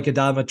style like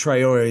Adama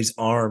Traore's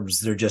arms.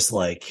 They're just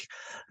like,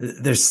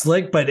 they're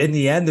slick, but in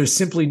the end, there's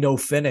simply no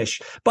finish.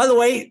 By the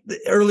way,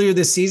 earlier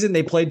this season,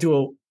 they played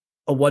to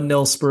a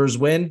 1-0 Spurs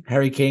win.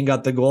 Harry Kane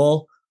got the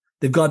goal.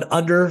 They've gone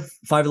under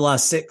 5 of the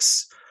last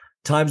 6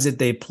 times that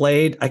they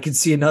played. I can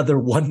see another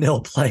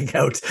 1-0 playing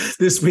out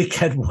this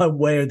weekend one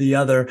way or the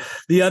other.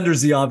 The under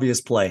is the obvious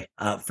play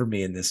for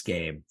me in this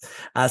game.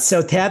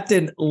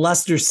 Southampton,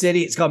 Leicester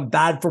City. It's gone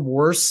bad from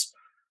worse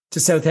to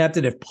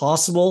Southampton if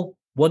possible.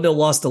 1-0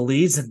 lost to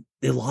Leeds, and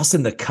they lost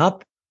in the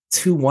cup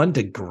 2-1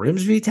 to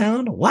Grimsby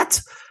Town.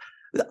 What?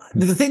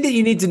 The thing that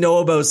you need to know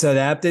about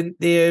Southampton,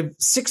 they have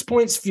 6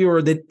 points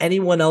fewer than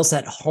anyone else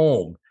at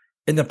home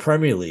in the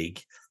Premier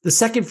League. the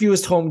second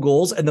fewest home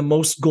goals, and the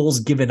most goals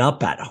given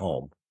up at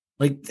home.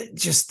 Like,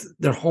 just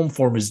their home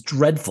form is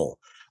dreadful.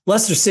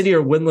 Leicester City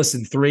are winless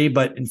in 3,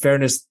 but in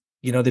fairness,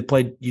 they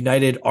played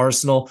United,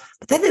 Arsenal,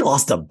 but then they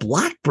lost to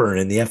Blackburn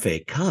in the FA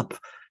Cup.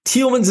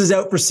 Tielemans is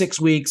out for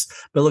 6 weeks,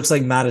 but it looks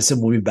like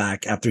Maddison will be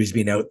back after he's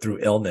been out through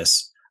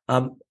illness.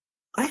 I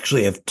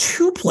actually have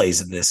 2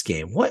 plays in this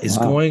game. What is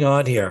going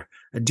on here?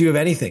 Do you have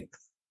anything?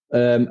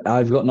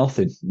 I've got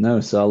nothing. No,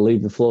 so I'll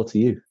leave the floor to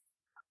you.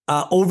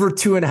 Over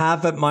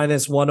 2.5 at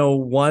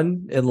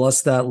 -101,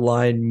 unless that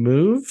line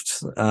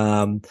moved.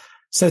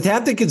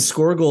 Southampton can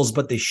score goals,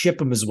 but they ship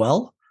them as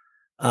well.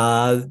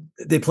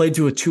 They played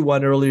to a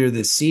 2-1 earlier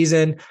this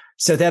season.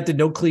 Southampton,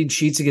 no clean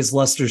sheets against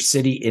Leicester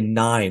City in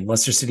 9.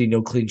 Leicester City,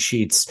 no clean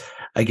sheets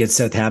against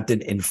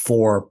Southampton in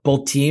 4.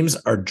 Both teams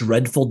are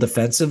dreadful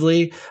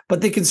defensively,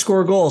 but they can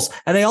score goals.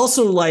 And I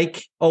also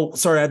I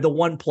had the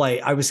one play.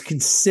 I was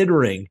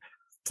considering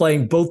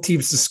playing both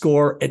teams to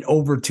score and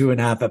over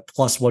 2.5 at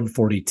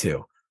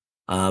 +142.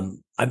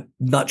 I'm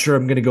not sure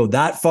I'm going to go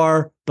that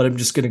far, but I'm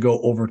just going to go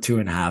over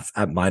 2.5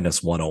 at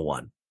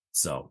 -101.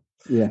 So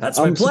yeah, that's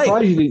my play.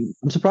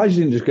 I'm surprised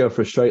you didn't just go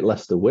for a straight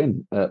Leicester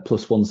win at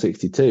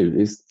 +162.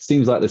 It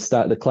seems like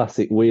the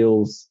classic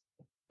wheels.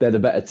 They're the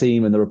better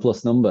team and they're a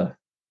plus number.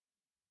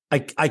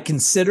 I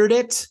considered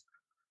it,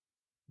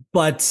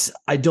 but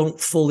I don't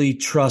fully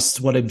trust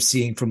what I'm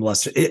seeing from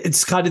Leicester.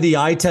 It's kind of the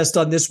eye test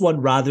on this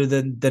one rather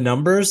than the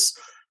numbers.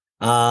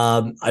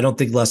 I don't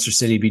think Leicester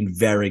City been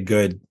very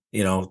good,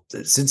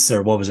 since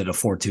their, a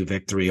 4-2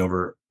 victory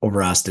over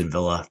Aston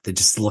Villa. They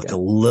just look a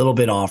little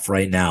bit off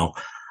right now.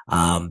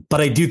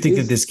 But I do think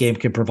that this game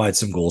can provide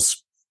some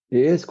goals.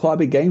 It is quite a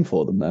big game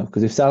for them, though,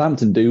 because if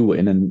Southampton do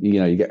win and,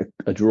 you get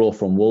a draw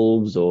from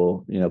Wolves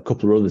or, a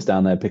couple of others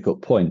down there pick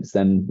up points,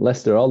 then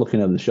Leicester are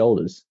looking over the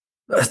shoulders.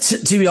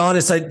 To be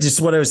honest,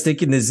 what I was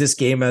thinking is this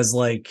game as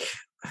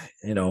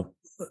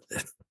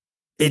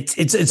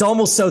it's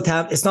almost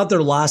Southampton. It's not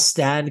their last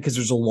stand because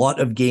there's a lot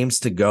of games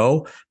to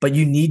go, but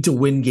you need to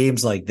win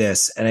games like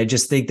this. And I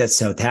just think that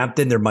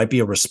Southampton, there might be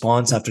a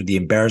response after the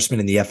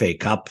embarrassment in the FA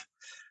Cup.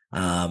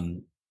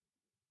 And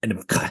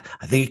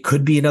I think it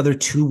could be another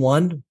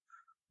 2-1.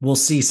 We'll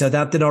see.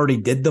 Southampton already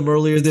did them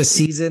earlier this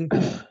season.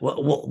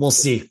 We'll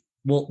see.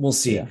 We'll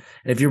see. Yeah.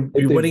 And if you're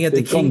winning at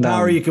the King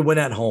Power, you can win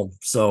at home.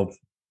 So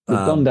they've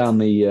gone down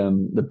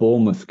the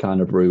Bournemouth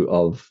kind of route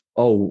of,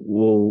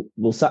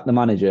 we'll sack the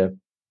manager.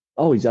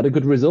 Oh, he's had a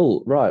good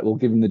result. Right, we'll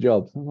give him the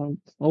job. Like,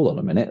 hold on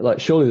a minute. Like,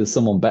 surely there's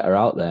someone better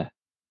out there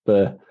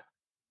for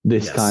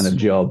this kind of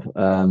job,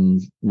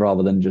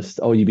 rather than just,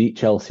 you beat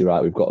Chelsea,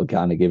 right? We've got to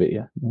kind of give it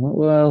you.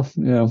 Well,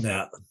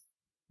 Yeah.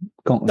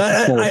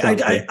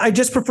 I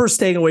just prefer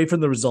staying away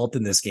from the result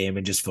in this game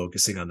and just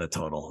focusing on the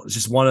total. It's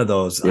just one of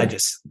those. Yeah.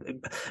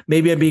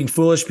 Maybe I'm being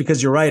foolish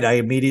because you're right. I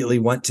immediately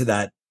went to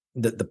the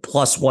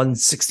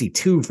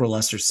 +162 for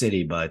Leicester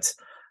City, but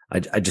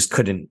I just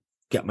couldn't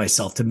get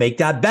myself to make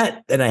that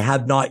bet, and I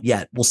have not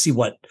yet. We'll see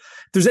if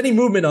there's any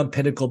movement on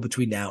Pinnacle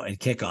between now and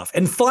kickoff.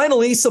 And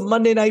finally, some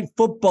Monday Night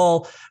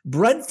Football,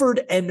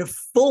 Brentford and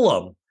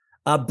Fulham.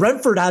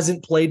 Brentford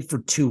hasn't played for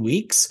 2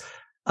 weeks.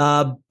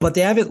 But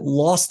they haven't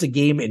lost a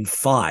game in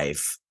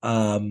 5.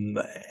 And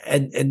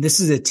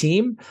this is a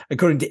team,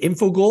 according to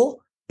Infogol,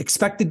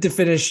 expected to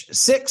finish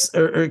 6th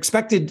or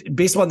expected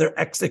based on their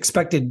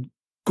expected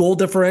goal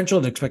differential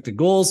and expected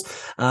goals.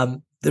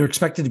 They're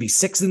expected to be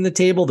 6th in the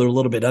table. They're a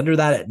little bit under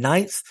that at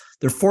 9th.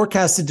 They're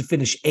forecasted to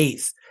finish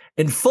 8th.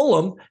 And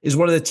Fulham is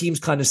one of the teams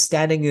kind of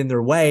standing in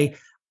their way.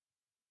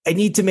 I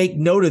need to make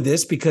note of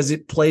this because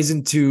it plays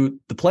into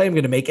the play I'm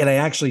going to make. And I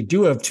actually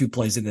do have 2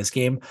 plays in this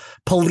game.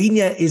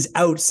 Polina is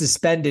out,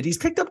 suspended. He's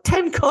picked up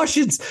 10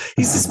 cautions.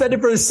 He's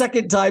suspended for the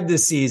 2nd time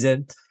this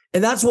season.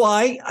 And that's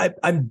why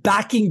I'm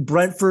backing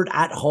Brentford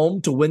at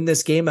home to win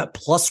this game at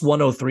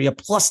 +103, a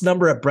plus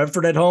number at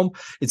Brentford at home.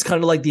 It's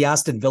kind of like the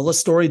Aston Villa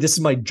story. This is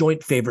my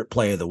joint favorite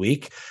play of the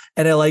week.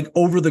 And I like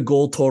over the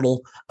goal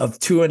total of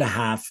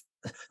 2.5.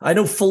 I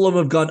know Fulham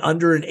have gone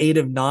under an 8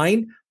 of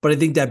 9, but I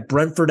think that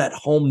Brentford at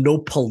home, no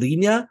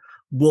Polina,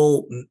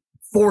 will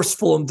force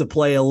Fulham to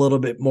play a little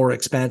bit more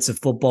expansive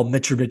football.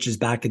 Mitrovic is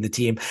back in the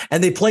team.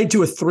 And they played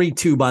to a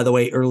 3-2, by the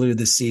way, earlier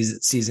this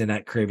season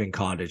at Craven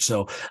Cottage.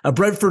 So a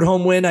Brentford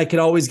home win, I can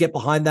always get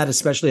behind that,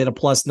 especially at a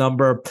plus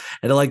number.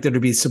 And I like there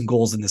to be some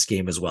goals in this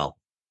game as well.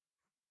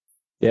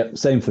 Yep,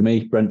 same for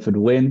me. Brentford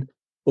win.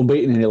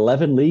 Unbeaten in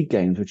 11 league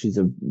games, which is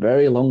a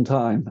very long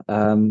time.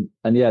 And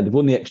yeah, they've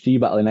won the XG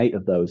battle in 8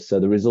 of those. So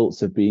the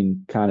results have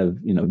been kind of,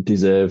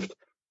 deserved.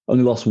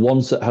 Only lost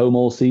once at home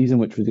all season,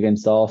 which was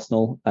against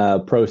Arsenal.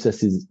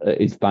 Process is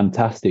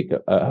fantastic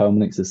at home. I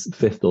think it's the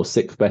 5th or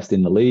 6th best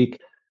in the league.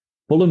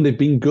 Fulham, they've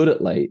been good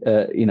at late.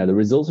 The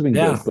results have been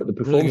good, but the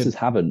performances really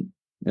haven't.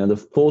 The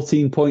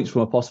 14 points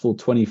from a possible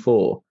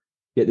 24,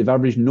 yet they've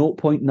averaged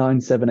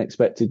 0.97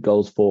 expected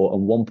goals for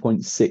and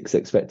 1.6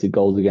 expected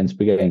goals against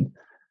per game.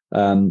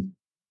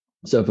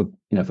 So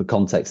for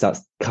context,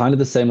 that's kind of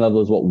the same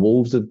level as what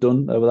Wolves have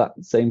done over that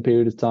same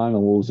period of time,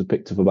 and Wolves have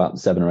picked up about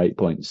 7 or 8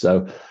 points.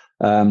 So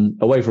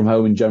Away from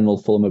home in general,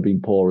 Fulham have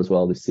been poor as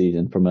well this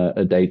season from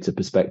a data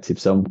perspective.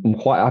 So I'm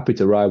quite happy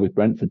to ride with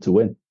Brentford to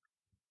win.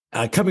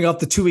 Coming off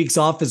the 2 weeks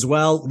off as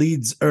well,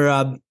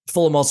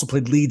 Fulham also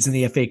played Leeds in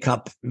the FA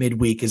Cup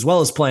midweek, as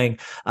well as playing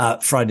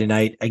Friday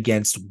night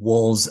against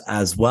Wolves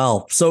as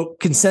well. So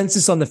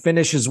consensus on the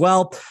finish as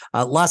well.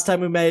 Last time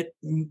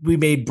we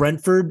made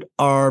Brentford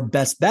our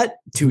best bet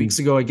 2 weeks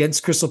ago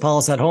against Crystal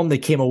Palace at home. They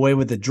came away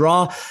with a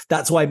draw.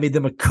 That's why I made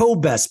them a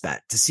co-best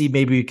bet to see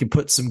maybe we can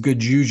put some good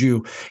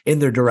juju in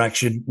their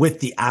direction with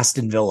the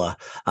Aston Villa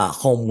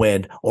home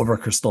win over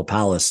Crystal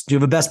Palace. Do you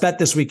have a best bet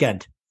this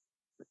weekend?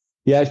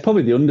 Yeah, it's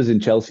probably the unders in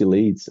Chelsea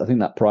Leeds. I think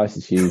that price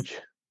is huge.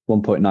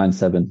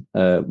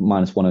 1.97,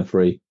 minus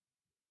 103.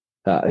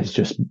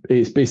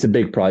 It's a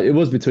big price. It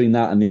was between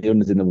that and the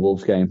unders in the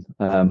Wolves game.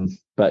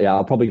 But yeah,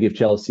 I'll probably give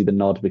Chelsea the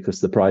nod because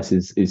the price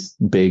is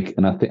big.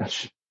 And it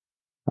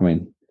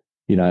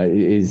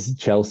is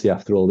Chelsea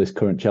after all, this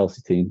current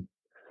Chelsea team.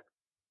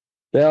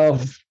 They're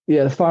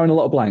firing a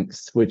lot of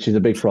blanks, which is a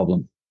big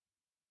problem.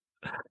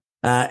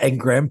 And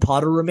Graham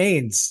Potter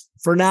remains.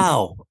 For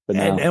now.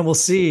 And we'll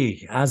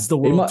see as the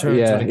world turns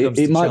when it comes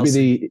to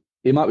Chelsea.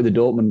 It might be the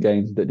Dortmund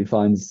game that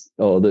defines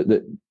or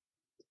that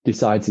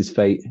decides his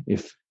fate.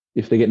 If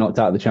they get knocked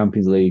out of the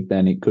Champions League,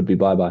 then it could be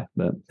bye-bye.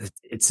 But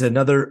it's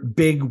another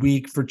big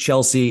week for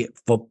Chelsea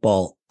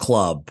Football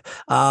Club.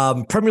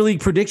 Premier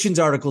League predictions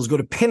articles, go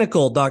to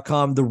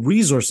pinnacle.com, the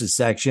resources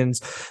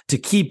sections, to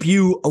keep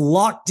you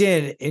locked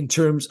in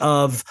terms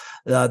of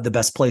the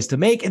best place to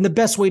make and the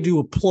best way to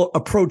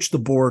approach the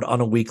board on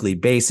a weekly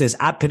basis.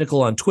 At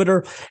Pinnacle on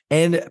Twitter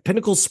and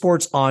Pinnacle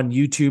Sports on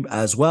YouTube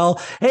as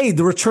well. Hey,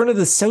 the return of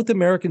the South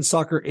American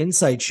Soccer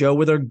Insight Show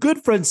with our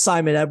good friend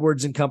Simon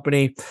Edwards and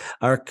company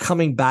are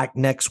coming back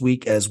next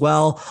week as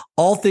well.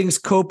 All things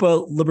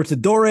Copa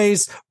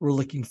Libertadores. We're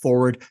looking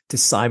forward to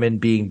Simon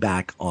being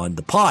back on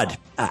the pod.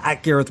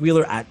 At Gareth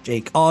Wheeler, at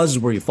Jake Oz,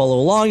 where you follow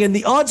along. And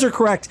the odds are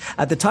correct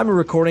at the time of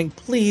recording.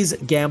 Please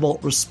gamble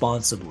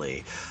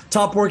responsibly.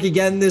 Top work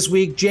again this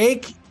week,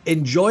 Jake.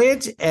 Enjoy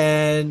it,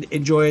 and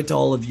enjoy it to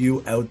all of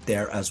you out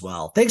there as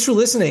well. Thanks for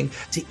listening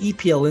to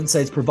EPL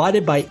Insights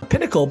provided by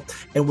Pinnacle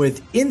and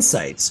with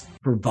insights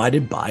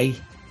provided by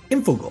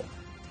Infogol.